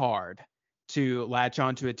super hard to latch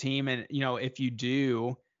onto a team, and if you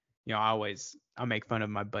do, I make fun of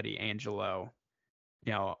my buddy Angelo.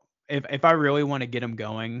 You know, if I really want to get him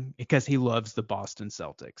going, because he loves the Boston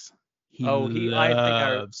Celtics. He Oh, I think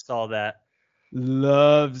I loves saw that.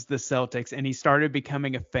 loves the Celtics, and he started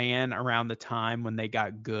becoming a fan around the time when they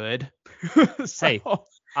got good. Hey, So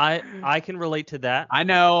I can relate to that. I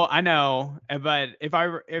know, but if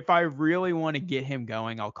I really want to get him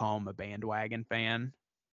going, I'll call him a bandwagon fan.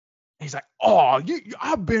 He's like, oh,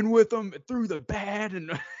 I've been with them through the bad,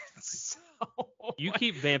 and so, You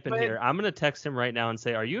keep vamping but here. I'm gonna text him right now and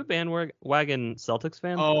say, "Are you a bandwagon Celtics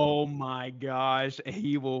fan?" oh my gosh,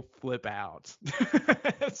 he will flip out.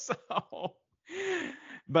 So,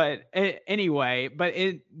 but anyway,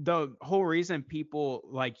 the whole reason people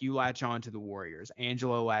like you latch on to the Warriors,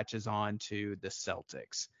 Angelo latches on to the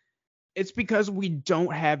Celtics. It's because we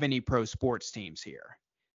don't have any pro sports teams here.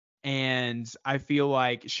 And I feel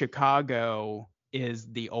like Chicago is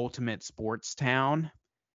the ultimate sports town.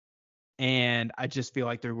 And I just feel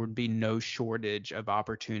like there would be no shortage of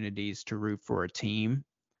opportunities to root for a team.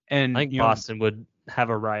 I And think Boston would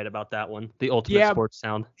have a riot about that one. The ultimate yeah, sports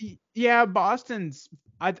sound. yeah, Boston's.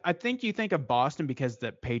 I think you think of Boston because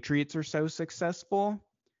the Patriots are so successful.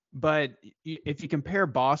 But if you compare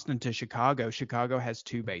Boston to Chicago, Chicago has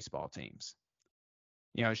two baseball teams.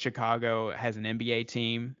 Chicago has an NBA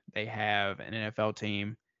team. They have an NFL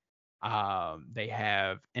team. They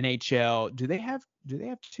have NHL. Do they have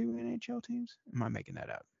two NHL teams? Am I making that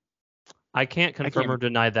up? I can't I confirm can't. or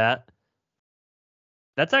deny that.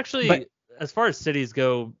 That's But actually, as far as cities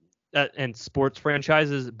go and sports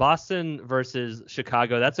franchises, Boston versus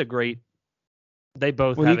Chicago. That's a great. They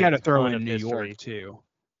both well, you have a got to throw ton in of New York history. too.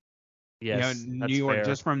 Yes, New that's York fair.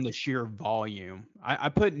 just from the sheer volume. I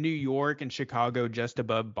put New York and Chicago just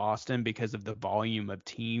above Boston because of the volume of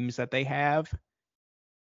teams that they have.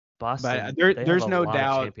 But Boston, they have there's a no lot of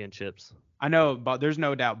doubt. championships. I know, but there's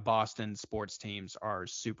no doubt Boston sports teams are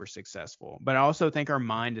super successful. But I also think our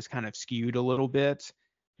mind is kind of skewed a little bit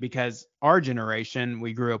because our generation,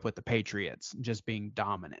 we grew up with the Patriots just being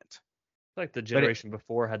dominant. Like the But generation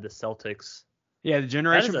before had the Celtics. yeah, the That is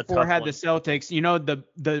generation a before tough had the one. Celtics.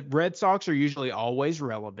 The Red Sox are usually always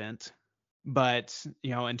relevant, but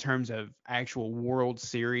in terms of actual World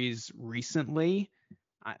Series recently,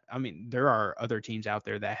 I mean, there are other teams out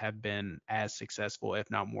there that have been as successful,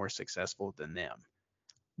 if not more successful than them.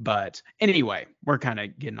 But anyway, we're kind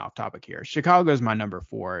of getting off topic here. Chicago's my number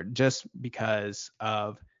 4 just because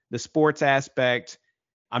of the sports aspect.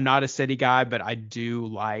 I'm not a city guy, but I do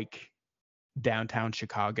like downtown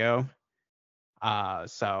Chicago.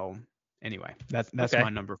 So anyway, that's Okay, my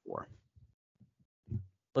number 4.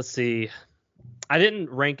 let's see. I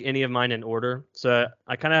didn't rank any of mine in order, so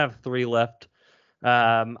I kind of have 3 left.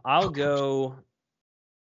 I'll Oh gosh. go.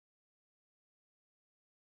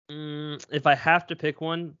 If I have to pick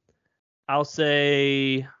one, I'll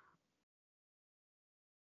say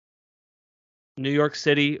New York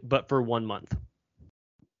City, but for 1 month.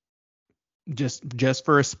 Just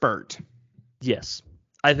for a spurt. Yes.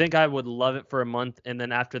 I think I would love it for a month, and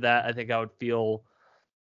then after that, I think I would feel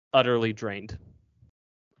utterly drained.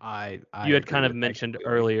 I You had agree kind of with that mentioned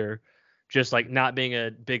completely. earlier, just like not being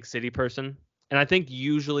a big city person, and I think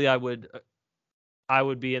usually I would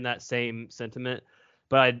be in that same sentiment,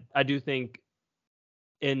 but I do think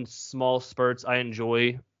in small spurts I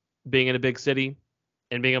enjoy being in a big city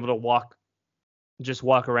and being able to just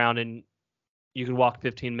walk around, and you can walk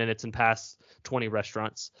 15 minutes and pass 20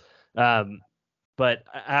 restaurants. But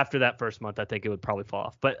after that first month, I think it would probably fall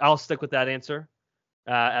off. But I'll stick with that answer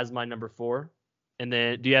as my number 4. And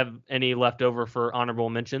then do you have any left over for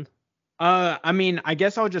honorable mention? I mean, I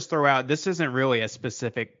guess I'll just throw out, this isn't really a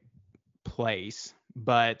specific place,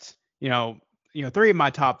 but three of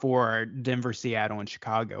my top four are Denver, Seattle, and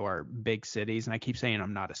Chicago are big cities, and I keep saying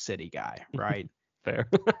I'm not a city guy, right? Fair.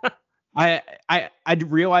 I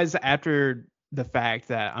realized after the fact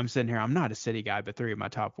that I'm sitting here, I'm not a city guy, but three of my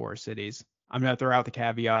top four are cities. I'm gonna throw out the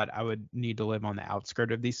caveat, I would need to live on the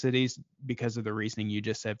outskirts of these cities because of the reasoning you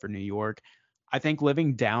just said for New York. I think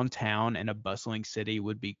living downtown in a bustling city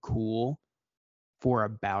would be cool for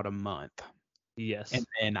about a month. Yes. And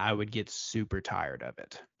then I would get super tired of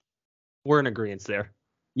it. We're in agreement there.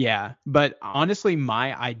 Yeah, but honestly,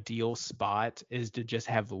 my ideal spot is to just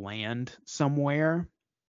have land somewhere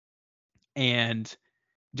and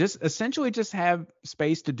just essentially just have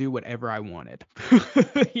space to do whatever I wanted.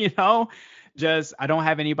 you know, just I don't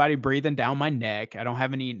have anybody breathing down my neck. I don't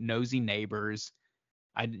have any nosy neighbors.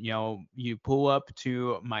 You pull up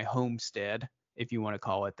to my homestead, if you want to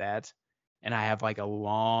call it that, and I have like a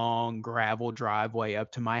long gravel driveway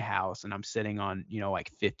up to my house, and I'm sitting on,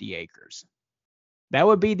 like 50 acres. That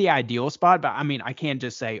would be the ideal spot, but I mean, I can't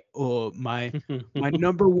just say, oh, my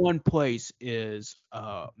number one place is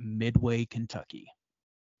Midway, Kentucky.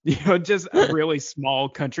 Just a really small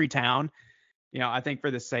country town. I think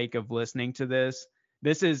for the sake of listening to this,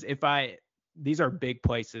 these are big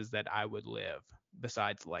places that I would live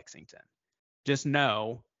besides Lexington. Just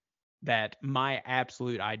know that my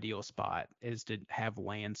absolute ideal spot is to have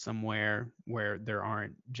land somewhere where there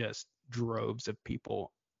aren't just droves of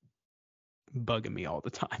people bugging me all the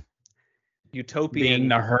time. Utopian. Being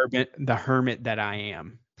the hermit that I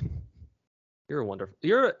am. You're wonderful.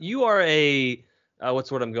 You are a what's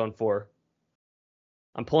the word I'm going for?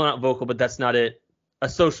 I'm pulling out vocal, but that's not it.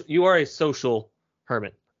 You are a social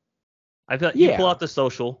hermit. I feel like you pull out the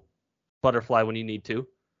social butterfly when you need to.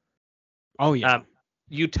 Oh yeah.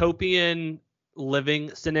 Utopian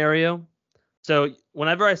living scenario. So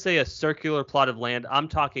whenever I say a circular plot of land, I'm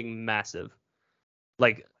talking massive.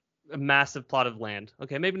 Like a massive plot of land.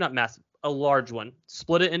 Okay, maybe not massive, a large one.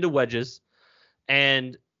 Split it into wedges,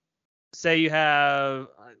 and say you have,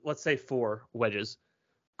 let's say 4 wedges,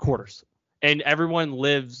 quarters, and everyone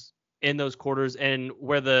lives in those quarters, and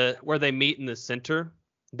where they meet in the center,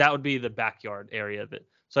 that would be the backyard area of it.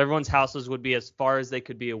 So everyone's houses would be as far as they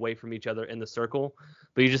could be away from each other in the circle,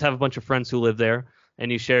 but you just have a bunch of friends who live there, and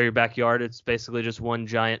you share your backyard. It's basically just one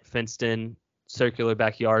giant fenced-in circular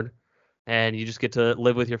backyard, and you just get to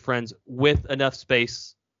live with your friends with enough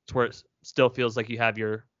space to where it still feels like you have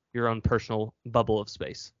your own personal bubble of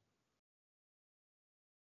space.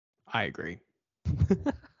 I agree.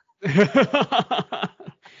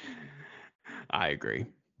 I agree.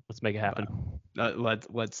 Let's make it happen.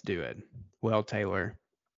 Let's do it. Well, Taylor,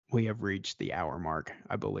 we have reached the hour mark,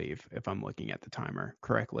 I believe, if I'm looking at the timer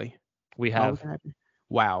correctly. We have.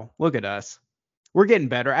 Wow, look at us. We're getting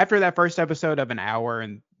better. After that first episode of an hour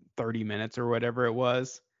and 30 minutes or whatever it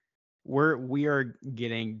was, we are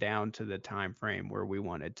getting down to the time frame where we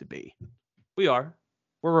wanted to be. We are.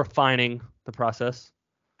 We're refining the process.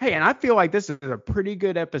 Hey, and I feel like this is a pretty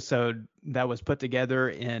good episode that was put together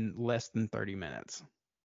in less than 30 minutes.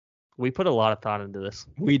 We put a lot of thought into this.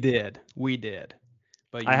 We did.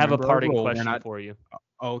 But I have a parting question for you.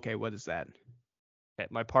 Oh, okay, what is that?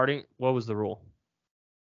 Okay, what was the rule?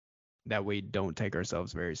 That we don't take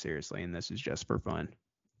ourselves very seriously, and this is just for fun.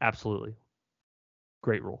 Absolutely.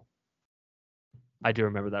 Great rule. I do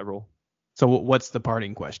remember that rule. So what's the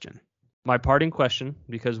parting question? My parting question,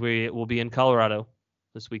 because we will be in Colorado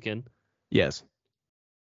this weekend. Yes.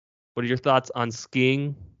 What are your thoughts on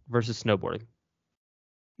skiing versus snowboarding?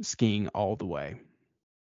 Skiing all the way.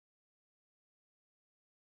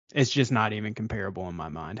 It's just not even comparable in my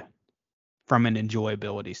mind from an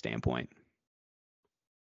enjoyability standpoint.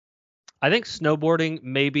 I think snowboarding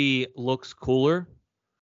maybe looks cooler,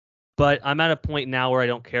 but I'm at a point now where I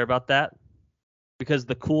don't care about that because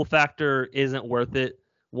the cool factor isn't worth it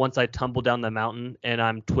once I tumble down the mountain and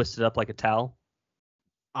I'm twisted up like a towel.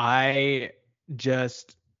 And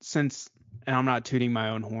I'm not tooting my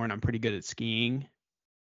own horn, I'm pretty good at skiing.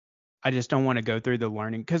 I just don't want to go through the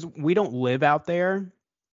learning because we don't live out there.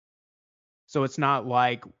 So it's not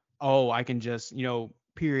like, oh, I can just,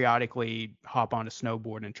 periodically hop on a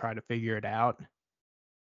snowboard and try to figure it out.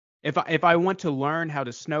 If I want to learn how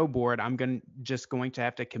to snowboard, I'm going to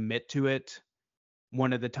have to commit to it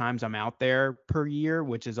one of the times I'm out there per year,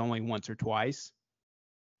 which is only once or twice.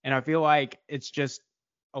 And I feel like it's just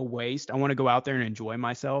a waste. I want to go out there and enjoy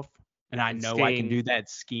myself. And I know skiing. I can do that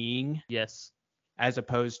skiing. Yes. As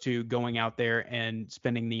opposed to going out there and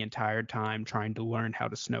spending the entire time trying to learn how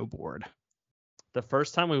to snowboard. The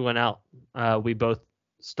first time we went out, we both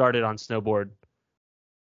started on snowboard.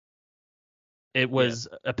 It was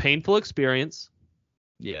a painful experience.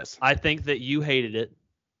 Yes. I think that you hated it.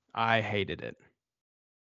 I hated it.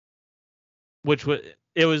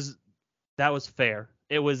 That was fair.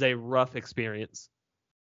 It was a rough experience.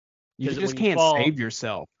 You just can't save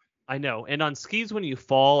yourself. I know. And on skis, when you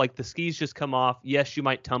fall, like the skis just come off. Yes, you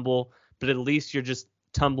might tumble, but at least you're just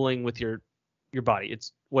tumbling with your body.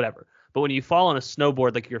 It's whatever. But when you fall on a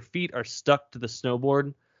snowboard, like your feet are stuck to the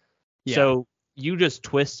snowboard. Yeah. So you just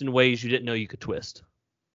twist in ways you didn't know you could twist.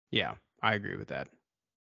 Yeah, I agree with that.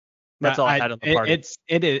 That's all I had on the party.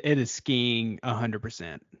 It is skiing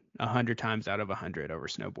 100%, 100 times out of 100 over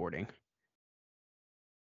snowboarding.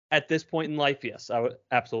 At this point in life, yes, I would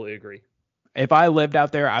absolutely agree. If I lived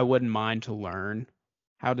out there, I wouldn't mind to learn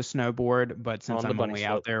how to snowboard, but since I'm only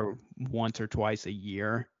out there once or twice a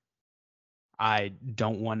year, I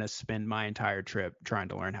don't want to spend my entire trip trying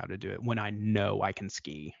to learn how to do it when I know I can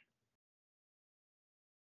ski.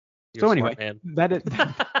 You're so anyway,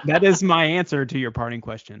 that is my answer to your parting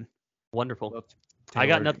question. Wonderful. Well, I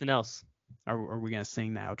got nothing else. Are we gonna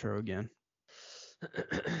sing the outro again?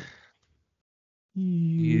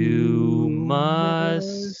 You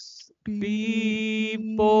must be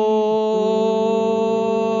bored.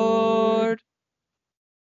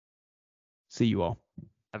 See you all.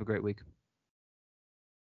 Have a great week.